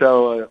 let's put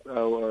our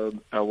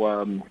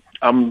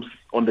arms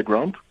on the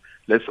ground.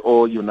 Let's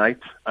all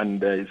unite,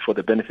 and it's for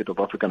the benefit of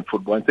African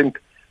football. I think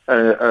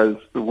as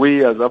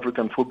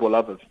African football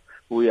lovers,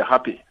 we are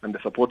happy, and the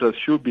supporters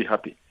should be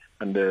happy,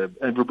 and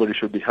everybody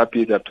should be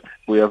happy that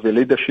we have a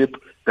leadership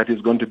that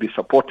is going to be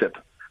supported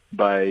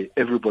by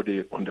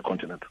everybody on the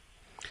continent.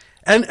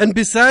 And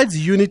besides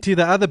unity,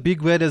 the other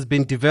big word has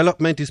been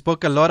development. He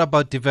spoke a lot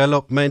about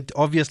development.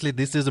 Obviously,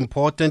 this is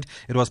important.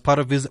 It was part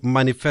of his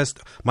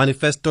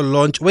manifesto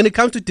launch. When it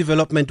comes to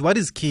development, what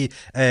is key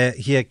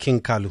here,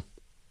 King Kalu?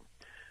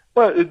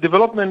 Well,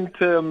 development,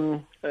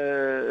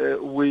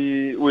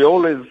 we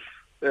always,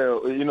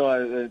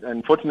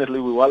 unfortunately,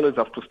 we always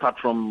have to start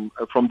from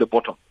the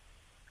bottom.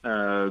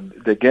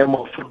 The game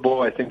of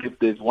football, I think if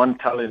there's one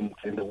talent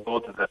in the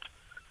world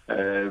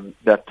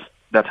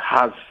that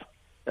has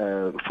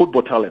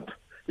football talent,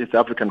 it's the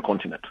African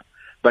continent.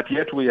 But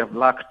yet we have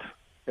lacked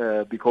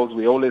because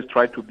we always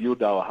try to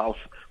build our house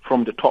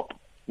from the top.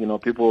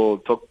 People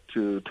talk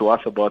to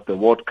us about the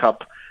World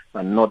Cup,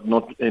 and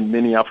not in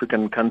many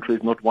African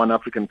countries, not one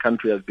African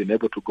country has been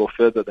able to go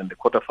further than the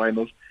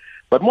quarterfinals.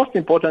 But most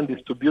important is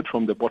to build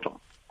from the bottom.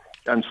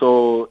 And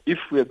so if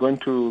we are going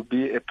to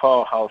be a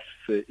powerhouse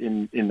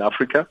in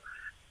Africa,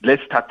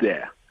 let's start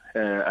there.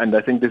 And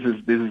I think this is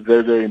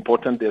very, very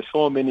important. There are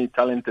so many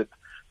talented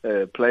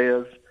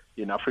players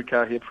in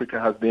Africa. Africa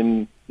has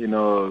been,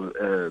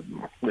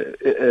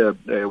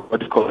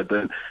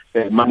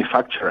 a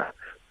manufacturer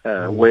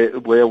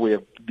where we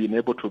have been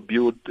able to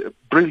build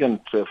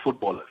brilliant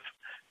footballers,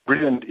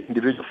 brilliant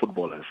individual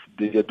footballers.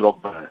 Didier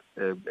Drogba,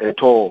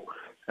 Eto'o,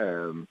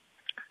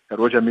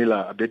 Roger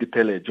Milla, Abedi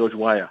Pele, George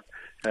Weah,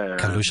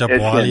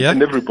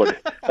 and everybody.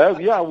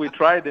 We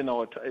tried in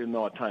our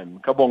time,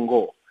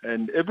 Kabongo,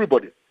 and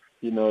everybody.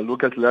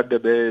 Lucas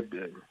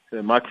Ladebe,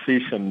 Mark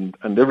Fish, and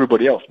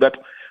everybody else. But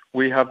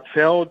we have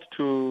failed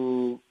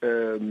to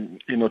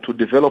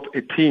develop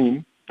a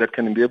team that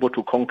can be able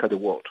to conquer the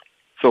world.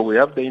 So we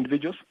have the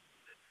individuals.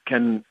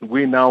 Can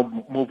we now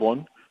move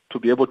on to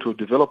be able to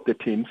develop the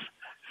teams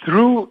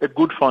through a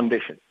good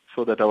foundation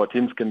so that our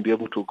teams can be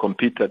able to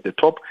compete at the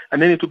top? And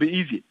then it will be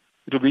easy.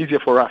 It will be easier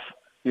for us,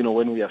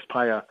 when we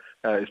aspire,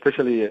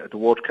 especially at the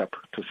World Cup,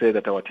 to say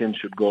that our teams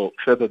should go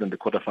further than the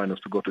quarterfinals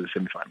to go to the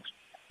semifinals.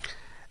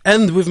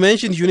 And we've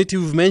mentioned unity,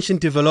 we've mentioned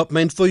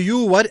development. For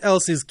you, what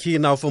else is key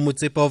now for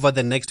Motsepe over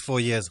the next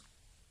 4 years?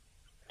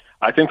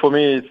 I think for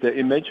me, it's the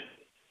image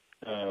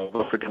of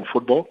African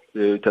football.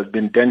 It has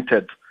been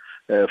dented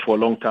for a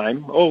long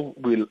time.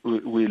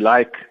 We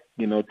like,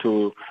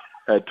 to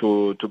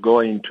go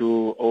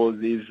into all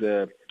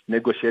these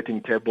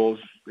negotiating tables,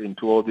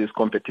 into all these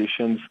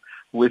competitions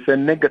with a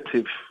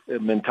negative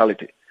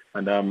mentality.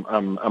 And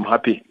I'm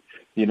happy,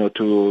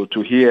 to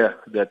hear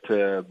that,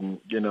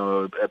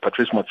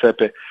 Patrice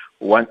Motsepe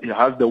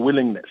has the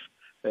willingness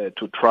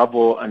to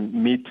travel and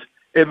meet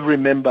every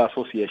member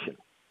association,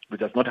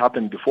 which has not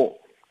happened before.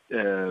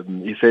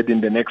 He said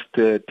in the next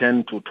 10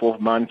 to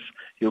 12 months,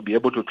 he'll be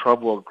able to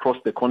travel across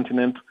the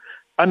continent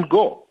and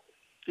go,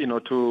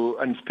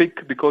 and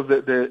speak, because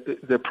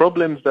the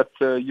problems that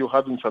you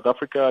have in South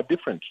Africa are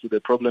different to the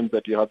problems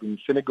that you have in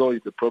Senegal,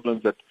 the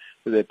problems that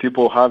the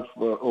people have,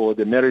 or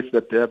the merits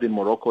that they have in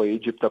Morocco or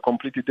Egypt are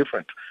completely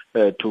different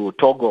to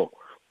Togo,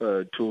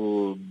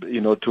 to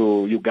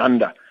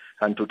Uganda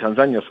and to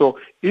Tanzania. So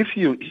if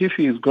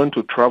he is going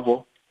to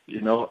travel,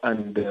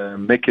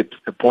 and make it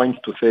a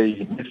point to say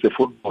he meets the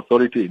football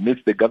authority, he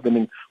meets the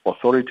governing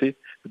authority,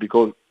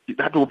 because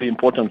that will be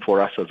important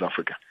for us as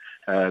Africa,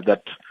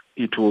 that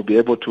it will be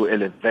able to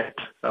elevate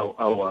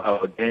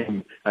our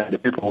game, and the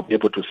people will be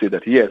able to see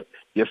that,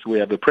 yes, we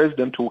have a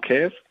president who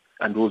cares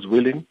and who's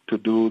willing to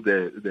do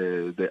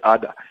the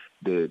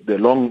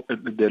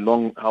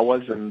long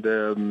hours and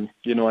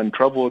and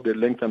travel the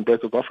length and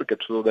breadth of Africa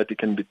so that it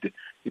can be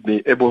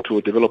able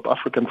to develop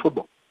African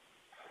football.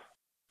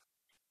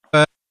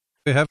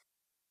 We have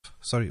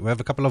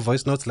a couple of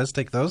voice notes. Let's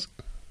take those.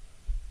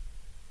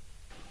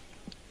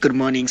 Good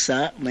morning,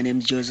 sir. My name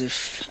is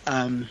Joseph,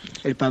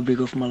 Republic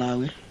of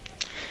Malawi.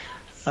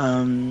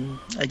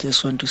 I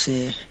just want to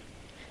say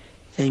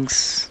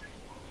thanks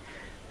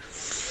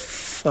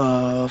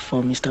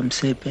for Mr.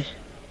 Motsepe,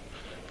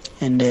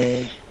 and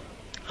I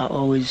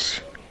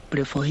always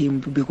pray for him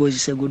because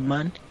he's a good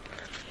man.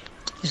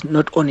 He's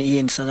not only here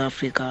in South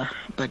Africa,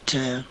 but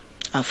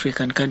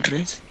African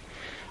countries.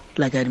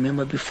 Like I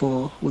remember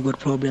before, we got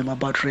problem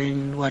about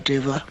rain,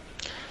 whatever.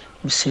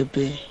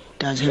 Motsepe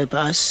does help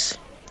us,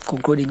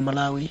 concluding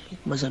Malawi,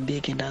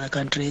 Mozambique, and other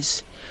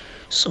countries.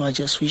 So I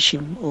just wish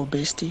him all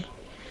best,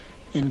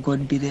 and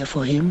God be there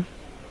for him.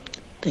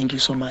 Thank you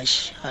so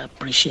much. I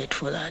appreciate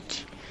for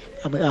that.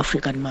 I'm an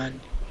African man.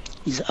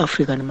 He's an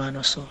African man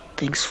also.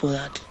 Thanks for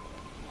that.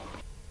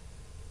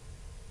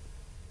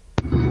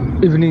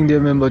 Evening,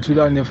 dear member.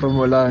 Tulane from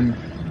Holland.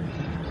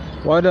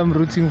 What I'm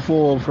rooting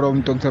for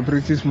from Dr.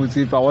 Patrice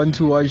Motsepe, I want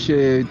to watch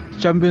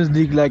Champions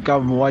League like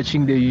I'm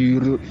watching the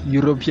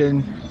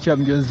European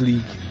Champions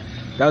League.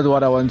 That's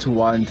what I want to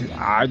want.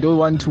 I don't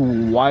want to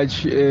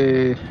watch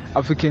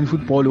African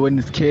football when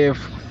it's CAF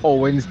or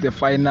when it's the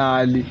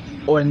final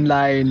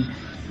online.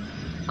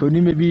 Can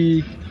you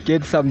maybe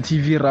get some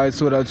TV rights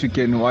so that you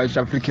can watch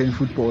African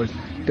football?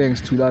 Thanks,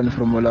 Tulan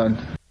from Holland.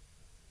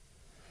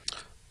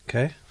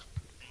 Okay.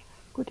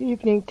 Good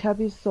evening,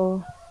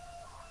 Tabiso.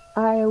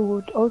 I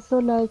would also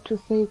like to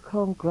say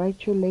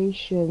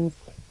congratulations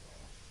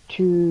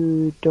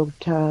to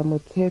Dr.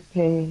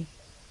 Motsepe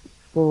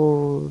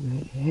for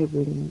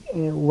having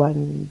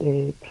won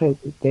the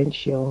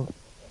presidential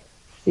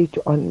seat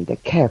on the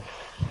CAF.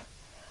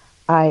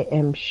 I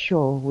am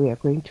sure we are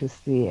going to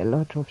see a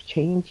lot of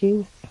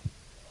changes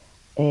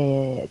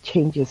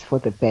for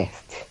the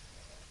best.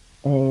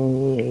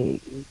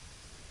 Thank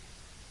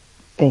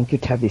you,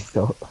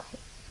 Tabiso.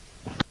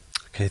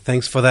 Okay,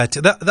 thanks for that.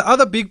 The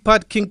other big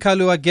part, King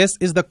Kalu, I guess,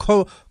 is the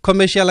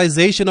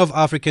commercialization of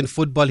African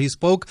football. He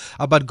spoke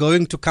about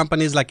going to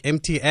companies like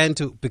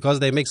MTN because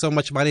they make so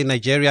much money in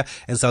Nigeria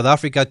and South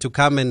Africa to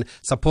come and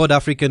support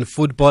African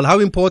football. How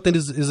important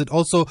is it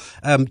also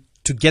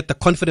to get the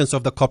confidence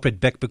of the corporate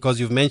back, because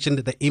you've mentioned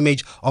the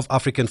image of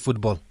African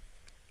football?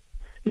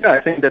 Yeah, I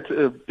think that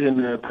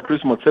in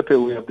Patrice Motsepe,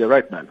 we have the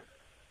right man.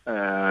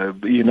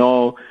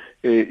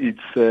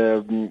 It's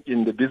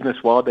in the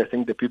business world, I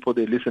think the people,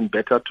 they listen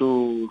better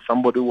to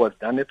somebody who has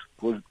done it,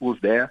 who's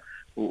there,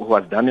 who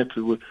has done it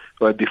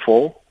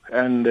before.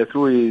 And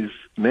through his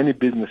many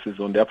businesses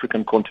on the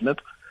African continent,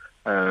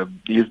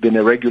 he's been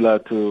a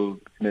regular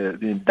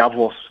in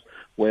Davos,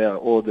 where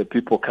all the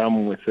people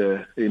come with,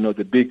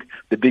 the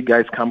big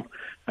guys come,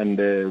 and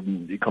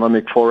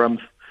economic forums.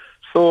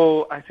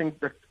 So I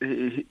think that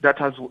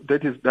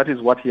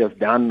is what he has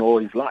done all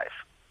his life.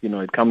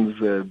 It comes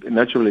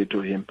naturally to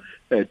him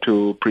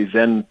to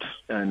present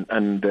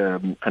and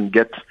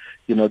get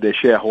the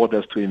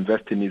shareholders to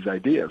invest in his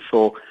ideas.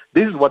 So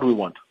this is what we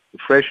want: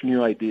 fresh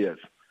new ideas.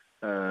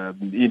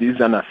 It is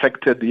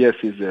unaffected. Yes,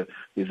 he's a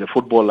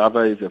football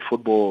lover, he's a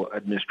football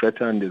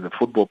administrator, and he's a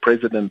football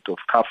president of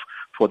CAF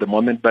for the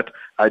moment. But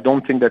I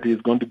don't think that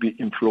he's going to be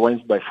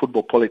influenced by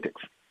football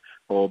politics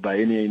or by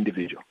any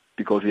individual,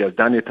 because he has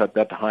done it at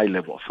that high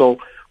level. So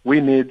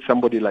we need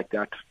somebody like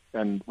that,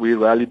 and we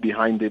rally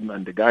behind him,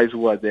 and the guys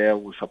who are there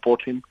will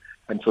support him,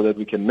 and so that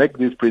we can make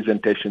these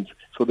presentations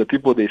so the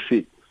people, they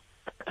see.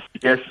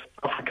 Yes,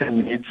 Africa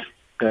needs,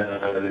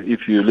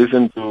 if you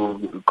listen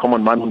to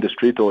common man on the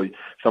street or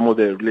some of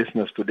the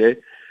listeners today,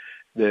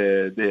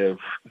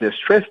 they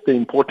stress the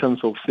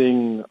importance of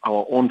seeing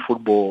our own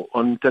football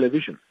on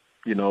television.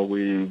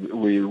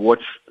 We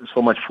watch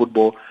so much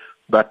football,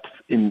 but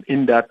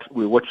in that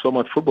we watch so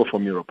much football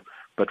from Europe,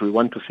 but we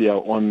want to see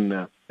our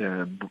own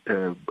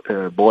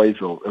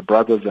boys or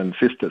brothers and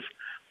sisters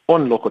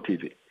on local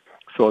TV.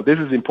 So this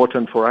is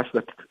important for us,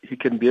 that he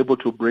can be able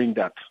to bring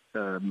that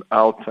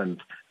out,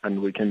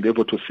 and we can be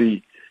able to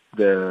see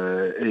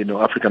the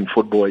African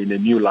football in a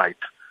new light.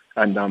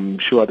 And I'm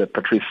sure that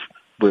Patrice,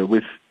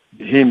 with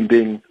him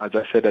being, as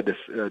I said at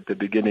the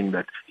beginning,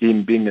 that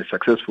him being a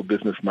successful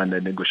businessman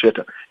and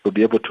negotiator, will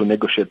be able to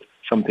negotiate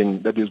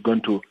something that is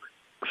going to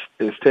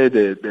stay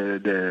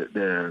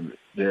the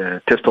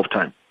test of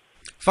time.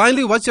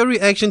 Finally, what's your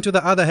reaction to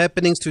the other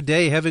happenings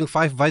today, having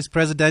 5 vice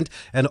presidents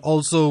and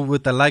also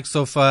with the likes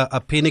of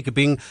Pinnick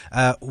being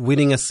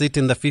winning a seat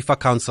in the FIFA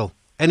Council?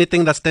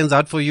 Anything that stands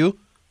out for you?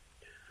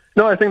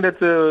 No, I think that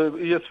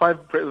yes, 5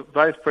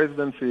 vice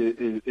presidents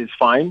is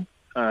fine.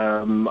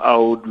 I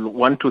would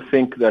want to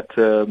think that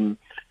the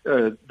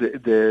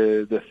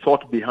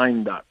thought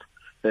behind that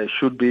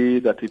should be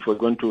that if we're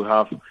going to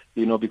have,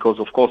 because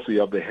of course you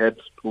have the head,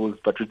 who is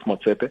Patrice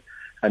Motsepe,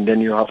 and then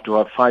you have to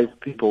have 5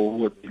 people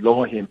who are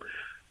below him,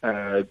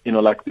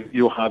 like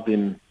you have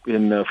in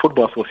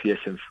football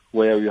associations,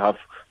 where you have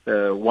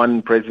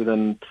one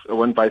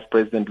vice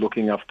president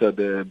looking after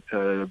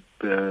the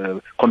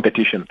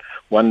competition,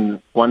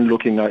 one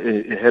looking at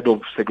head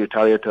of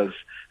secretariat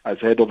as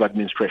head of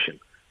administration,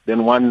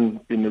 then one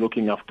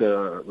looking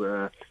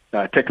after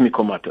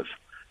technical matters.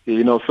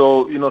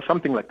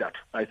 Something like that.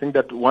 I think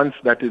that once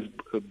that is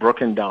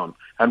broken down,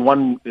 and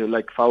one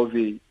like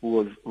Fauzi,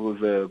 who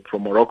was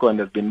from Morocco and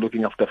has been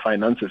looking after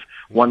finances,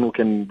 one who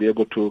can be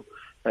able to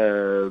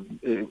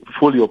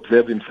fully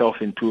observe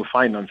himself into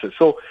finances.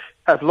 So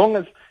as long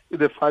as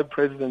the 5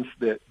 presidents,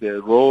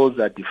 the roles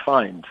are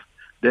defined,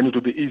 then it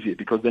will be easy,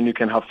 because then you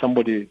can have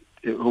somebody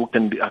who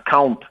can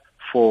account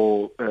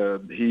for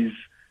his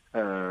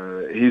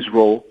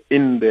role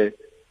in the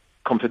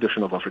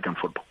Confederation of African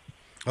Football.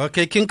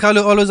 Okay, King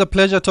Kalu, always a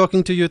pleasure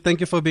talking to you.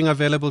 Thank you for being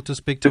available to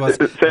speak to us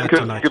Thank you,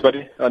 tonight.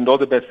 everybody, and all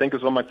the best. Thank you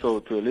so much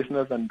to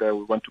listeners, and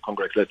we want to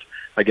congratulate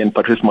again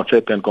Patrice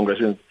Motsepe and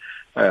congratulations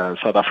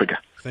South Africa.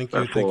 Thank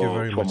you, thank you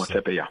very much.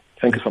 Motsepe, yeah.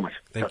 Thank you so much.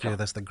 Thank you.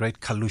 That's the great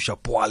Kalusha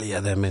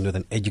Bwalia there, man, with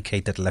an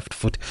educated left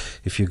foot.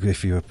 If you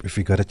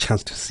got a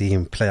chance to see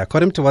him play, I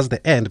caught him towards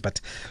the end, but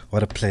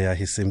what a player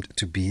he seemed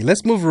to be.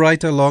 Let's move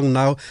right along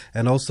now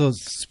and also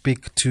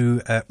speak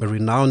to a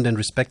renowned and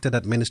respected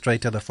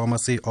administrator, the former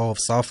CEO of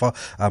SAFA,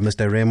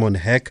 Mr. Raymond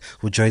Heck,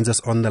 who joins us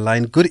on the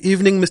line. Good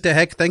evening, Mr.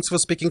 Heck. Thanks for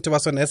speaking to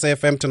us on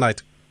SAFM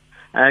tonight.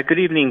 Good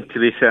evening,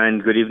 Teresa,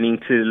 and good evening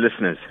to the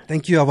listeners.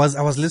 Thank you. I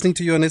was listening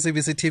to you on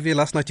SABC TV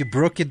last night. You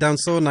broke it down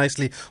so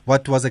nicely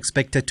what was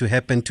expected to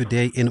happen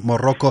today in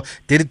Morocco.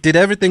 Did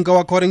everything go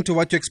according to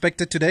what you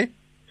expected today?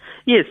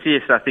 Yes,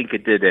 I think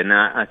it did, and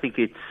I think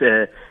it's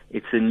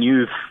a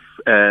new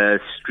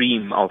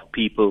stream of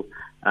people,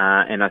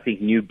 and I think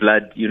new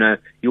blood. You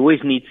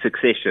always need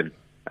succession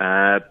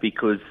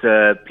because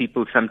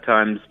people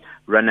sometimes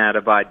run out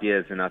of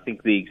ideas, and I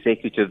think the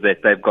executive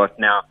that they've got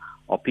now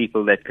are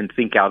people that can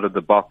think out of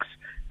the box.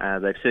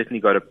 They've certainly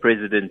got a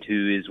president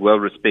who is well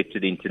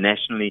respected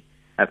internationally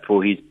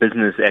for his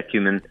business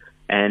acumen.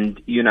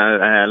 And,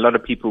 a lot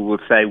of people will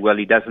say, well,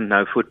 he doesn't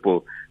know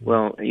football.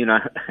 Well,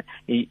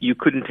 you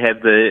couldn't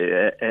have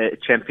the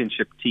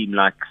championship team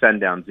like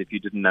Sundowns if you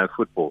didn't know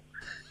football.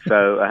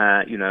 So,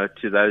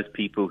 to those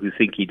people who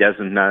think he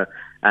doesn't know,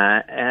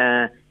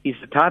 he's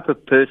the type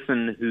of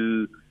person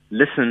who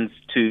listens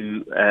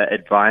to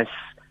advice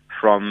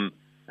from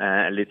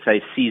let's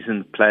say,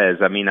 seasoned players.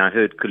 I mean, I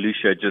heard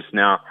Kalusha just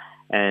now,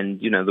 and,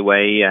 the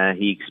way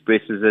he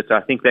expresses it,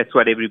 I think that's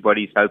what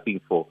everybody's hoping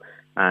for.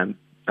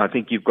 I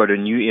think you've got a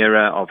new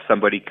era of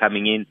somebody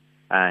coming in.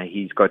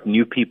 He's got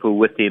new people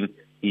with him.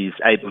 He's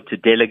able to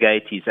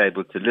delegate. He's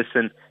able to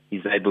listen.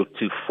 He's able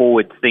to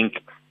forward think.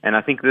 And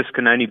I think this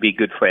can only be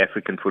good for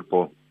African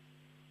football.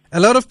 A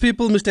lot of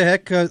people, Mr.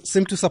 Heck,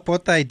 seem to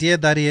support the idea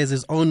that he has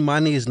his own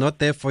money, he's not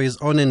there for his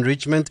own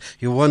enrichment.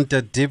 He won't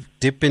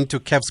dip into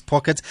Kev's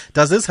pockets.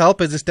 Does this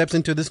help as he steps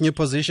into this new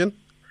position?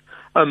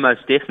 Oh,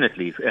 most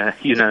definitely.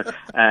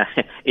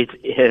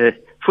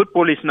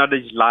 Football is not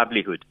his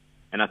livelihood.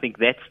 And I think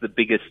that's the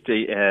biggest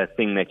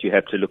thing that you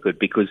have to look at,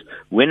 because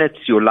when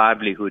it's your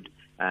livelihood,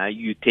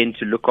 you tend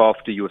to look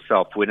after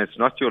yourself. When it's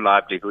not your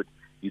livelihood,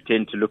 you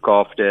tend to look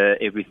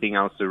after everything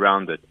else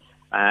around it.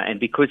 And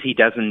because he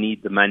doesn't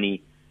need the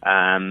money,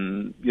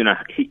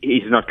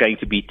 he's not going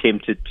to be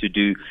tempted to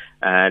do,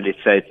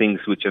 let's say, things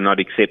which are not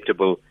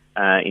acceptable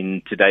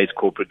in today's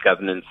corporate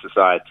governance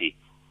society.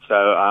 So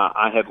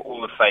I have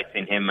all the faith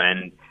in him,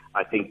 and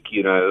I think,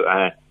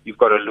 you've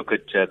got to look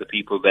at the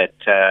people that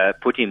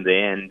put him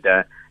there, and,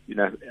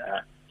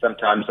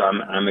 sometimes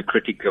I'm a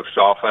critic of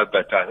SAFA,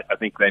 but I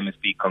think they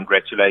must be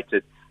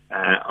congratulated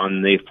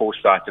on their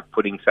foresight of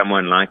putting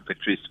someone like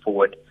Patrice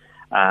forward.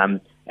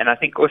 And I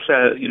think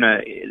also,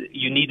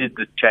 you needed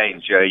the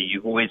change.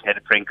 You've always had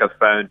a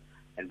Francophone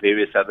and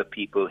various other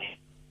people.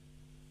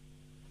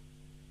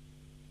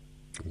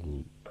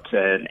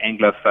 An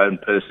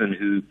Anglophone person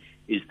who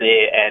is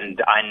there,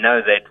 and I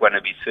know that one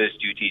of his first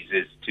duties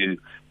is to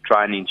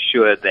try and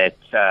ensure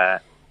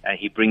that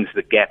he brings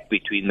the gap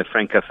between the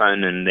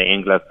Francophone and the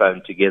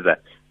Anglophone together.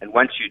 And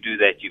once you do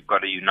that, you've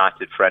got a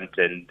united front,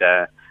 and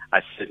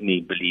I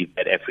certainly believe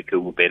that Africa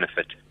will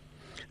benefit.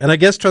 And I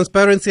guess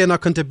transparency and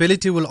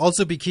accountability will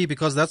also be key,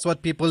 because that's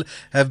what people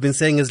have been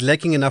saying is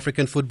lacking in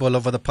African football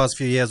over the past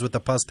few years with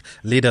the past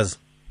leaders.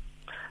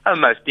 Oh,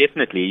 most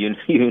definitely. You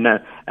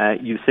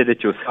said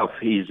it yourself.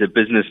 He's a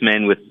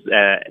businessman with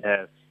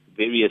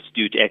very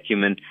astute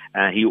acumen.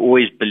 He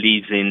always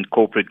believes in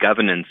corporate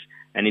governance.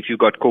 And if you've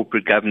got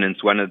corporate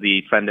governance, one of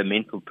the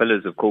fundamental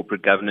pillars of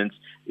corporate governance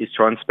is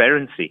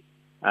transparency.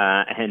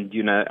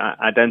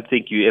 I don't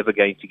think you're ever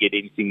going to get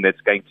anything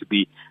that's going to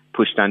be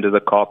pushed under the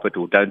carpet,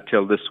 or don't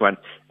tell this one.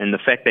 And the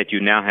fact that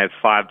you now have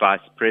 5 vice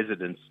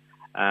presidents,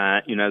 there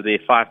are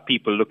 5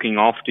 people looking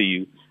after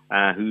you,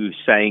 who's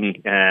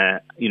saying,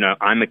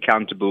 I'm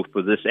accountable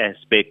for this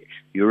aspect,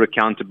 you're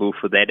accountable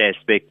for that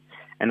aspect.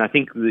 And I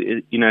think,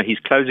 his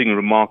closing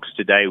remarks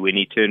today, when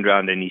he turned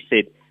around and he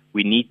said,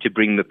 we need to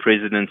bring the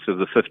presidents of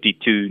the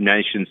 52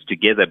 nations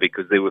together,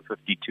 because there were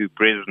 52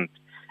 presidents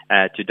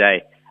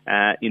today,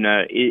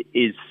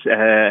 is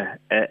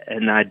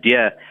an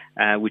idea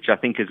which I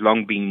think has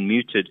long been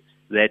muted,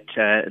 that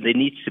there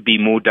needs to be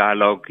more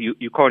dialogue.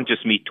 You can't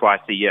just meet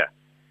twice a year.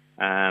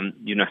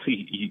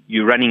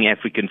 You're running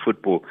African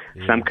football.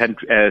 Yes.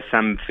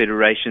 Some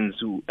federations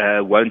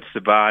won't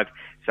survive.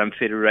 Some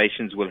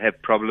federations will have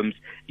problems.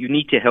 You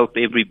need to help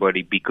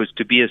everybody, because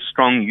to be a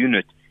strong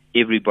unit,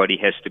 everybody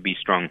has to be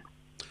strong.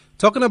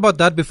 Talking about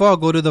that, before I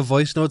go to the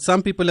voice note,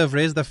 some people have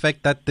raised the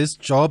fact that this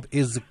job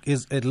is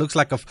it looks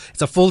like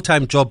it's a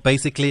full-time job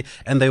basically,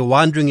 and they're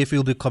wondering if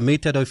you'll be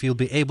committed or if you'll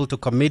be able to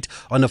commit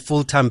on a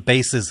full-time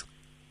basis.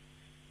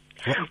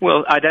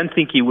 Well, I don't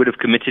think he would have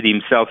committed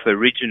himself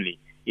originally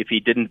if he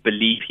didn't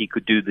believe he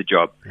could do the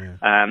job. Yeah.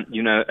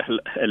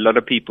 A lot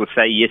of people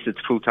say, yes, it's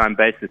full-time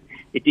basis.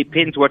 It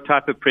depends what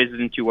type of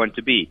president you want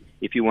to be.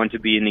 If you want to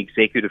be an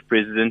executive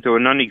president or a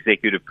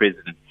non-executive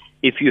president.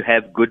 If you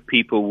have good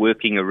people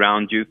working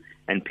around you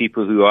and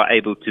people who are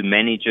able to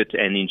manage it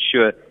and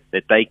ensure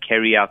that they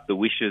carry out the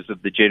wishes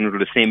of the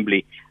General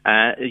Assembly,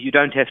 you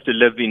don't have to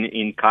live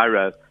in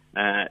Cairo,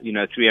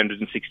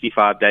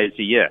 365 days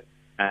a year.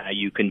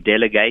 You can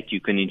delegate, you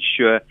can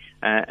ensure,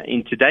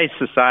 in today's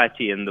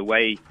society and the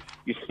way,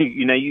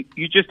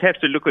 you just have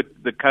to look at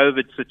the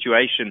COVID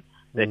situation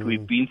that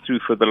we've been through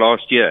for the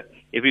last year.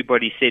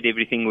 Everybody said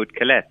everything would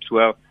collapse.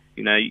 Well,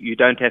 you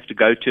don't have to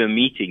go to a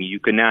meeting. You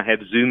can now have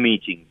Zoom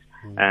meetings.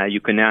 You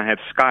can now have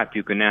Skype.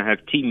 You can now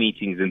have team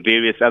meetings and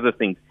various other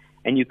things,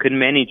 and you can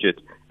manage it.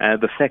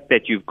 The fact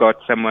that you've got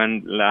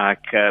someone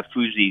like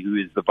Fuzi, who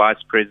is the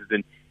vice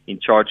president in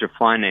charge of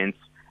finance,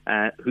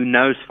 who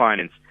knows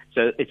finance.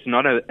 So it's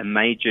not a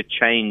major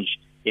change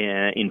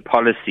in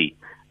policy.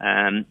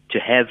 To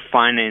have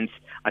finance,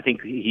 I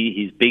think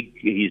his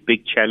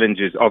big challenge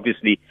is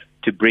obviously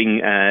to bring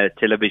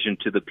television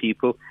to the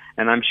people,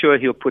 and I'm sure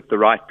he'll put the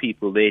right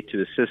people there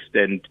to assist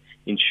and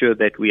ensure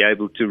that we're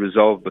able to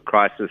resolve the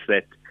crisis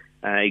that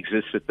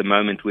exists at the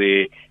moment,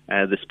 where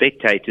the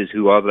spectators,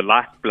 who are the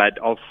lifeblood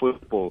of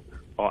football,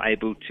 are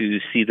able to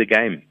see the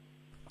game.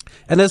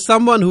 And as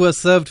someone who has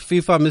served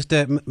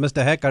FIFA,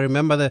 Mr. Heck, I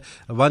remember the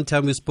one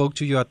time we spoke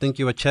to you, I think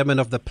you were chairman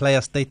of the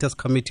Player Status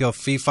Committee of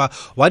FIFA.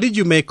 What did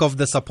you make of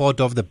the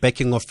support of the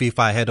backing of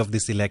FIFA ahead of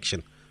this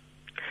election?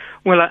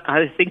 Well,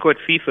 I think what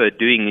FIFA are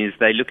doing is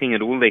they're looking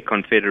at all their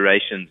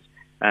confederations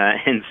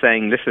and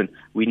saying, listen,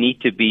 we need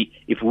to be,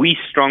 if we're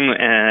strong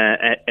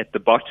at the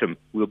bottom,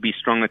 we'll be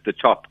strong at the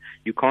top.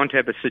 You can't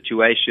have a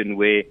situation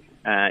where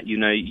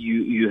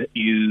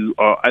you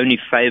are only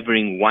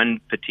favoring one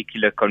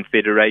particular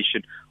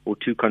confederation or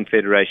two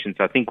confederations.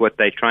 I think what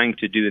they're trying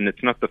to do, and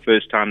it's not the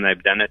first time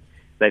they've done it,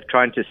 they're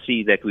trying to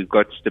see that we've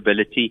got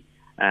stability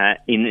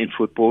in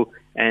football.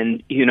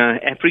 And,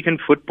 African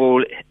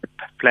football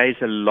plays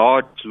a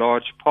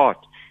large part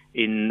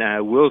in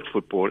world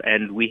football,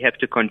 and we have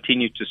to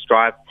continue to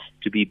strive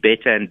to be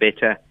better and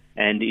better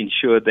and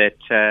ensure that,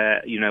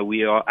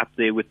 we are up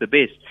there with the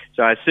best.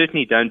 So I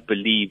certainly don't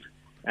believe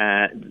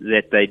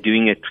that they're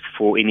doing it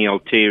for any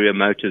ulterior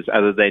motives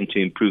other than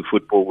to improve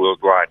football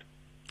worldwide.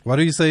 What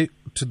do you say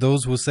to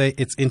those who say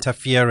it's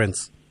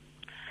interference?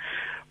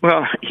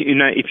 Well,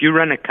 if you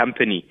run a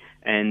company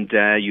and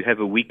you have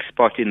a weak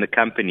spot in the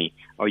company,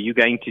 are you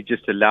going to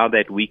just allow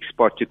that weak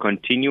spot to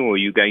continue, or are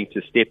you going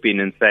to step in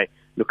and say,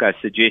 look, I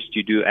suggest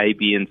you do A,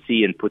 B, and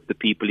C and put the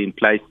people in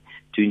place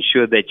to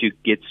ensure that you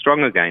get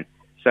strong again?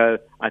 So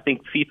I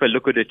think FIFA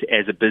look at it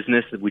as a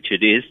business, which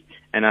it is,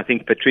 and I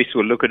think Patrice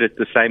will look at it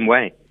the same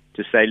way,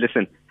 to say,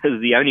 listen,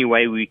 the only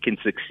way we can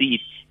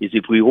succeed is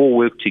if we all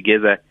work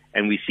together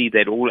and we see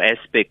that all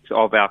aspects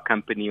of our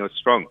company are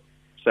strong.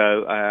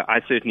 So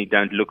I certainly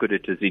don't look at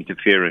it as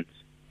interference.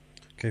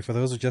 Okay, for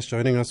those who are just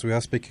joining us, we are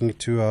speaking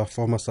to our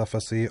former SAFA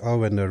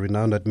CEO and a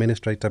renowned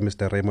administrator,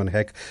 Mr. Raymond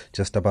Heck,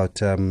 just about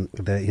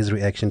his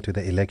reaction to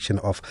the election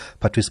of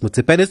Patrice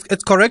Motsepe. And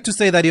it's correct to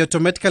say that he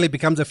automatically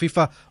becomes a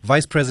FIFA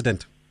vice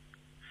president?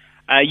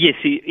 Yes,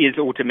 he is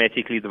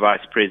automatically the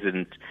vice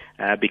president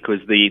because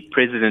the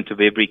president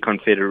of every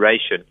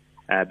confederation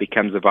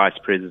becomes a vice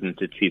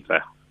president at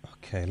FIFA.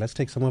 Okay, let's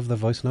take some of the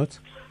voice notes.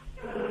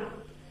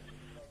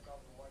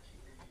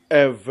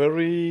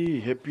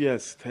 Very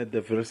happiest at the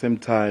very same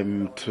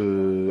time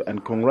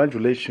and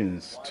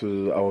congratulations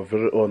to our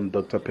very own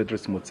Dr.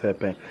 Patrice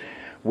Motsepe.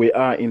 We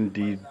are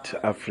indeed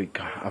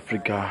Africa.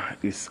 Africa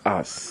is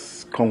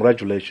us.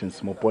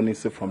 Congratulations,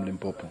 Moponisi from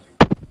Limpopo.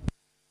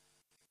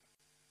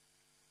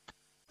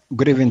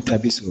 Good evening,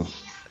 Tabiso.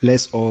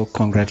 Let's all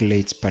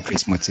congratulate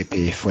Patrice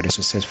Motsepe for the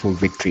successful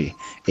victory.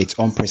 It's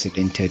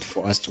unprecedented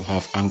for us to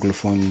have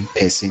Anglophone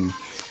person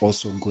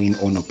also going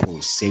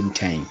unopposed same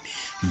time.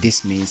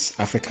 This means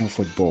African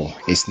football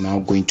is now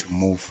going to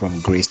move from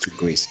grace to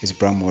grace. It's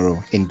Bram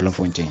Moro in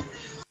Bloemfontein.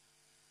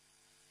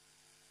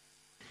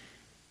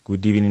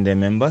 Good evening, the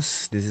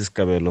members. This is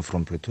Kabelo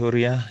from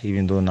Pretoria,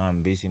 even though now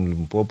I'm based in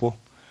Limpopo.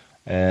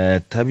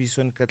 Tabiso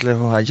and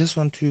Katleho, I just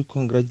want to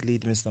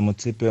congratulate Mr.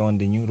 Motsepe on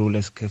the new role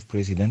as CAF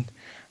president.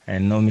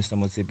 And now Mr.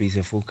 Motsepe is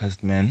a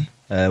focused man.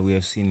 We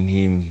have seen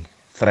him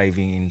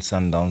thriving in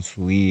Sundowns.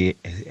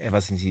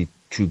 Ever since he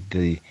took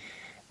the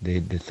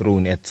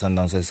throne at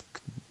Sundowns as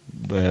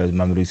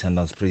Mamelodi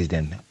Sundowns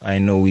president, I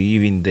know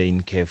even there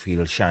in CAF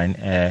he'll shine.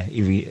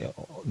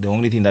 The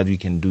only thing that we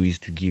can do is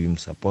to give him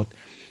support.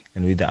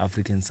 And with the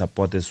African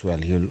support as well,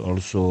 he'll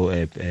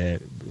also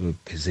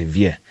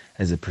persevere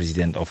as the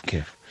president of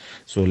CAF.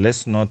 So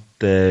let's not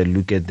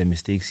look at the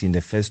mistakes in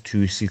the first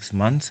 6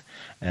 months.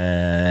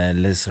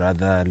 Let's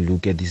rather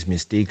look at his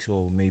mistakes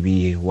or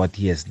maybe what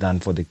he has done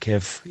for the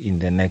CAF in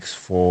the next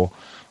 4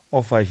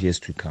 or 5 years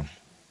to come.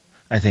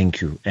 I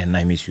thank you and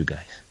I miss you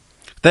guys.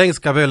 Thanks,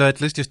 Kabelo. At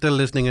least you're still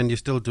listening and you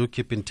still do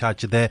keep in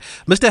touch there.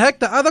 Mr. Heck,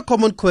 the other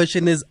common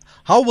question is,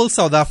 how will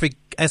South Africa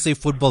SA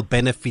football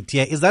benefit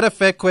here? Is that a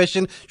fair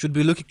question? Should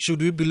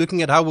we be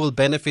looking at how we'll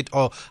benefit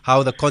or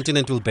how the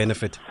continent will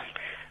benefit?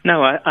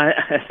 No, I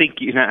think,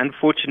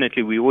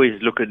 unfortunately, we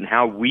always look at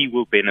how we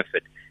will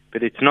benefit,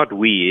 but it's not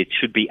we, it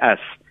should be us.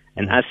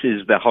 And us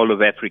is the whole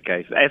of Africa.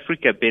 If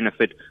Africa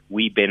benefit,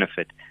 we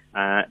benefit.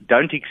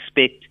 Don't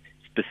expect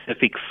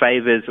specific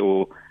favors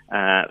or,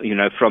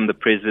 from the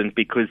president,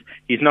 because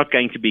he's not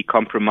going to be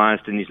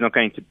compromised and he's not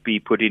going to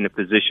be put in a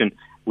position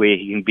where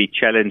he can be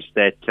challenged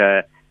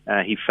that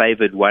he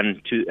favored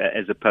one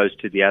as opposed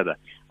to the other.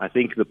 I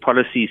think the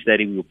policies that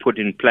he will put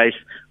in place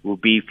will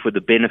be for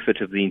the benefit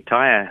of the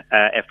entire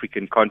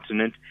African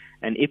continent.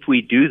 And if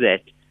we do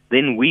that,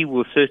 then we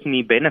will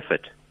certainly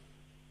benefit.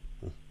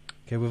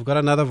 Okay, we've got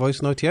another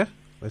voice note here.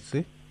 Let's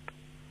see.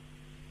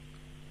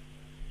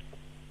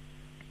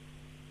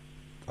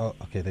 Oh,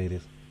 okay, there it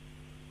is.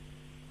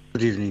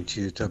 Good evening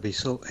to you,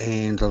 Tabiso,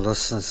 and the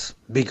listeners.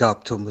 Big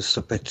up to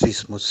Mr.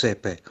 Patrice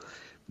Motsepe.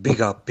 Big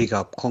up, big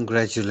up.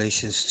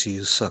 Congratulations to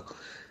you, sir.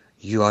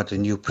 You are the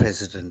new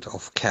president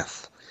of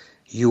CAF.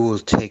 You will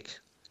take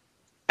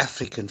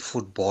African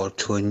football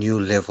to a new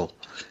level.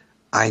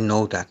 I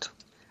know that.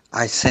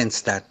 I sense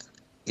that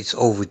it's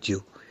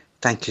overdue.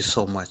 Thank you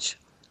so much.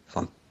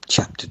 From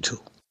Chapter 2.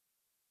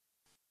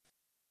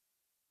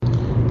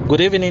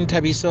 Good evening,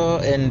 Tabiso,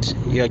 and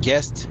your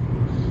guest.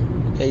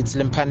 It's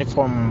Limpani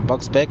from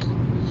Boxback.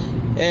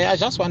 I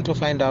just want to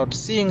find out,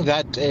 seeing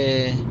that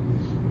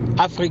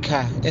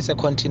Africa as a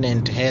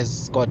continent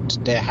has got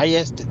the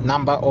highest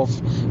number of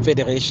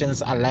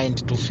federations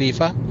aligned to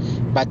FIFA,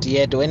 but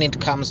yet when it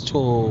comes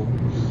to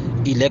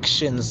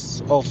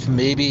elections of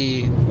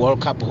maybe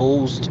World Cup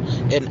host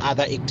and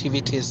other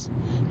activities,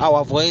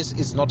 our voice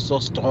is not so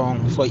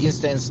strong. For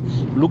instance,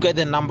 look at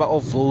the number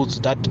of votes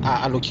that are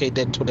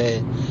allocated to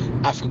the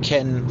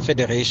African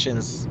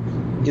federations.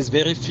 It's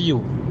very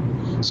few.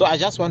 So I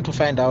just want to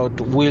find out,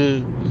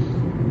 will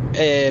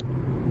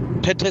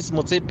Patrice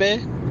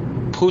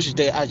Motsepe push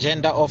the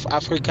agenda of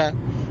Africa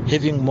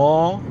having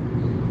more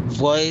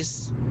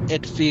voice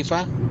at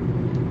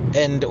FIFA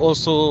and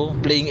also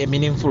playing a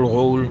meaningful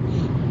role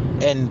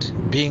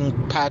and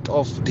being part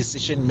of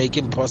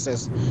decision-making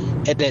process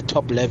at the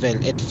top level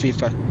at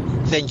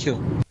FIFA? Thank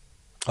you.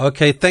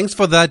 Okay, thanks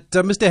for that.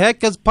 Mr.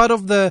 Heck, as part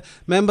of the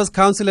Members'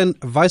 Council and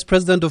Vice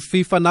President of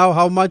FIFA now,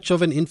 how much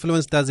of an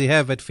influence does he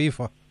have at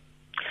FIFA?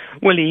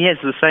 Well, he has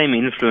the same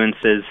influence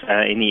as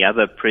any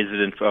other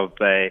president of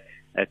a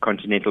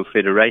continental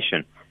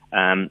federation.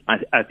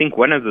 I think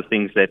one of the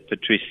things that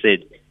Patrice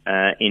said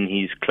in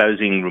his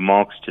closing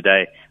remarks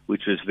today,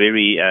 which was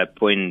very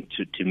poignant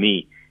to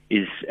me,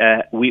 is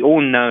we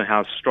all know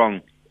how strong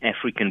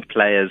African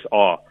players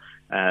are,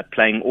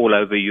 playing all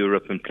over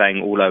Europe and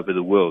playing all over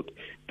the world.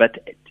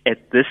 But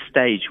at this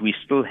stage, we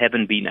still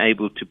haven't been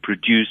able to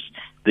produce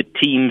the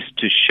teams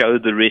to show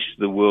the rest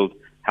of the world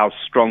how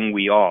strong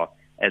we are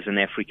as an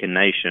African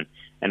nation.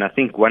 And I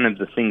think one of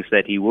the things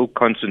that he will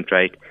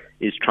concentrate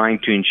is trying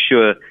to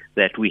ensure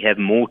that we have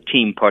more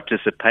team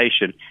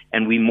participation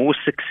and we're more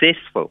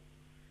successful.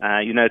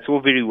 It's all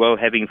very well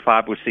having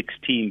 5 or 6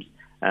 teams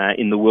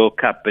in the World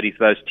Cup, but if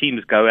those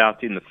teams go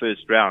out in the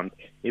first round,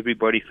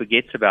 everybody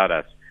forgets about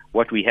us.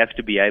 What we have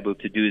to be able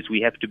to do is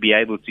we have to be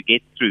able to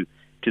get through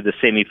to the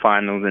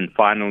semi-finals and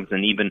finals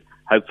and even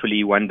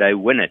hopefully one day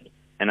win it.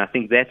 And I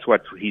think that's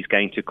what he's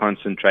going to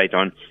concentrate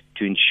on,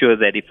 to ensure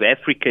that if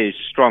Africa is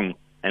strong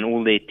and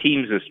all their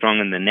teams are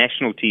strong and the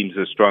national teams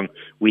are strong,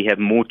 we have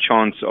more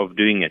chance of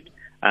doing it.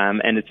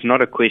 And it's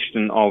not a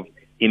question of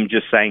him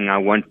just saying, I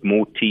want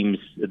more teams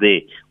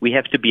there. We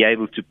have to be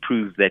able to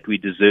prove that we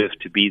deserve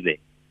to be there.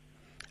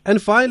 And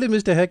finally,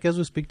 Mr. Heck, as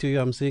we speak to you,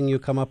 I'm seeing you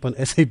come up on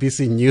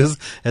SABC News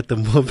at the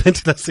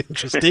moment. That's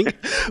interesting.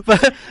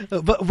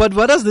 but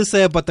what does this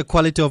say about the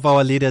quality of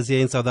our leaders here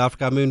in South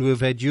Africa? I mean, we've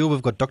had you,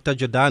 we've got Dr.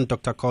 Jordan,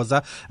 Dr.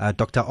 Koza,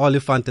 Dr.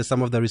 Oliphant,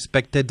 some of the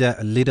respected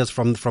leaders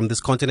from this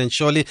continent.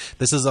 Surely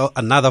this is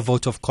another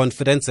vote of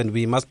confidence and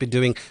we must be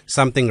doing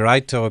something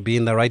right or be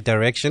in the right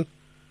direction.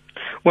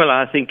 Well,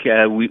 I think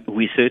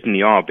we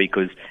certainly are,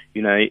 because,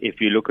 if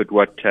you look at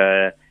what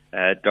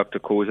Dr.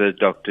 Koza,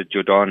 Dr.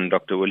 Jordan, and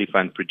Dr.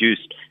 Oliphant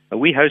produced,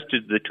 we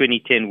hosted the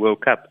 2010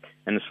 World Cup.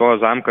 And as far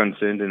as I'm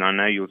concerned, and I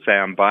know you'll say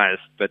I'm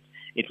biased, but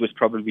it was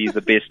probably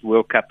the best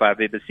World Cup I've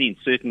ever seen,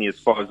 certainly as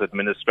far as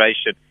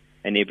administration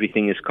and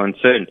everything is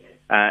concerned.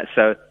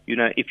 So,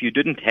 if you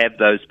didn't have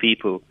those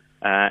people,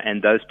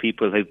 and those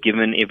people have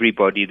given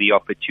everybody the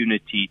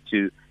opportunity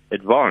to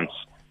advance,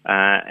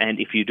 and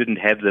if you didn't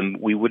have them,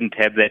 we wouldn't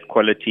have that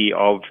quality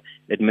of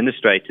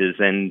administrators.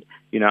 And,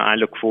 I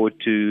look forward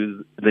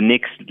to the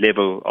next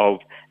level of,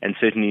 and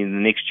certainly the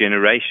next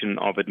generation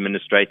of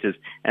administrators.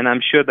 And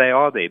I'm sure they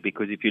are there,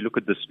 because if you look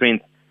at the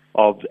strength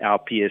of our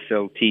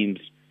PSL teams,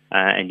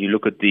 and you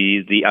look at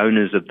the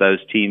owners of those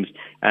teams,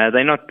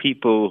 they're not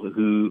people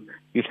who,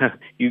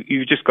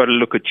 you just got to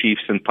look at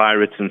Chiefs and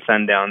Pirates and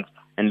Sundowns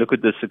and look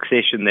at the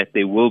succession that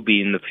there will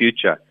be in the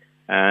future.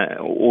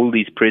 All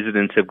these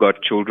presidents have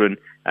got children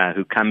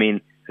who come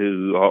in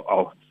who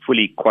are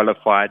fully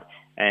qualified,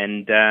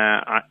 and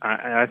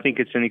I think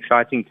it's an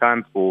exciting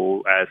time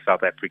for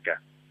South Africa.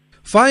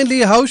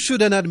 Finally, how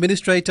should an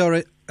administrator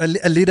or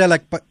a leader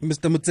like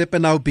Mr.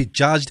 Motsepe now be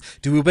judged?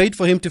 Do we wait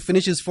for him to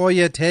finish his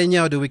 4-year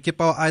tenure, or do we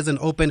keep our eyes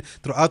open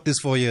throughout these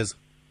 4 years?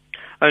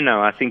 Oh,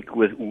 no, I think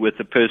with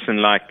a person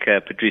like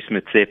Patrice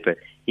Motsepe,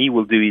 he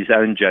will do his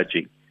own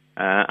judging.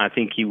 I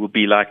think he will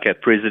be like a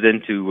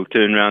president who will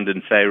turn around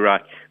and say,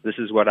 right, this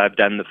is what I've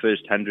done the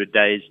first 100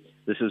 days.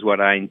 This is what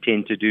I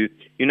intend to do.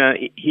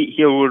 He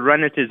will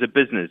run it as a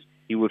business.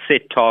 He will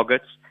set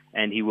targets,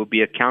 and he will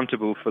be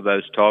accountable for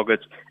those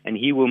targets, and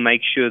he will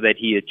make sure that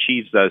he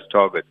achieves those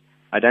targets.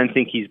 I don't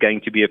think he's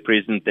going to be a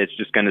president that's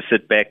just going to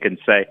sit back and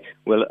say,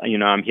 well,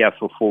 I'm here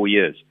for 4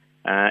 years.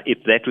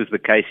 If that was the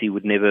case, he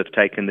would never have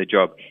taken the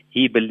job.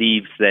 He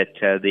believes that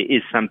there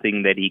is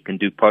something that he can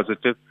do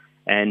positive,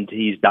 and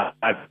he's done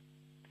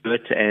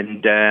it,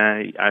 and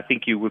I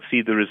think you will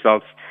see the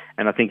results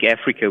And I think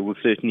Africa will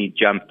certainly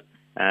jump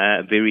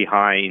very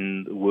high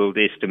in the world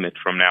estimate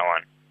from now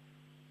on.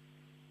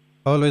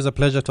 Always a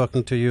pleasure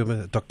talking to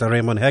you, Dr.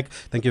 Raymond Hegg.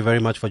 Thank you very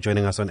much for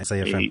joining us on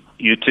SAFM.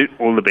 You too.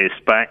 All the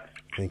best. Bye.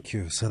 Thank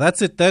you. So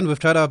that's it then. We've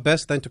tried our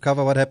best then to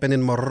cover what happened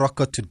in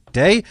Morocco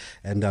today,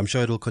 and I'm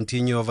sure it will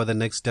continue over the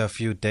next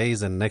few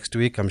days and next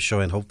week, I'm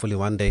sure, and hopefully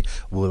one day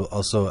we'll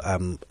also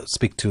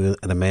speak to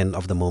the man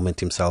of the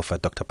moment himself,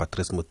 Dr.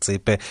 Patrice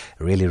Motsepe.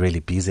 Really, really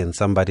busy, and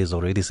somebody's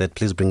already said,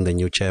 please bring the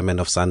new chairman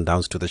of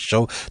Sundowns to the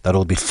show. That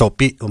will be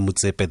Thopi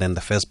Motsepe, then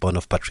the firstborn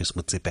of Patrice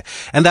Motsepe.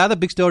 And the other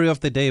big story of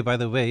the day, by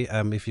the way,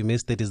 if you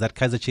missed it, is that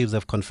Kaizer Chiefs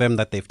have confirmed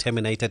that they've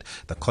terminated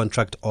the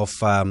contract of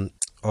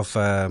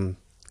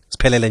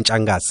Siphelele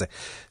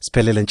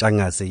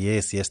Ntshangase.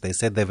 Yes, they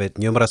said they've had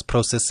numerous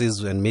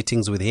processes and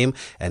meetings with him,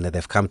 and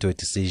they've come to a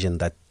decision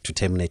that to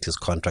terminate his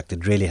contract.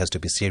 It really has to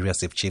be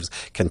serious if Chiefs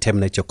can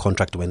terminate your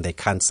contract when they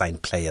can't sign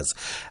players.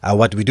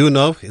 What we do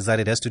know is that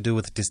it has to do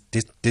with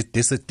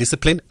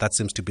discipline. That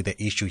seems to be the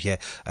issue here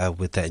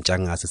with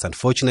Ntshangase. It's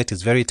unfortunate.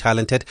 He's very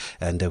talented,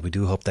 and we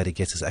do hope that he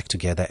gets his act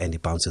together and he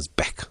bounces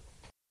back.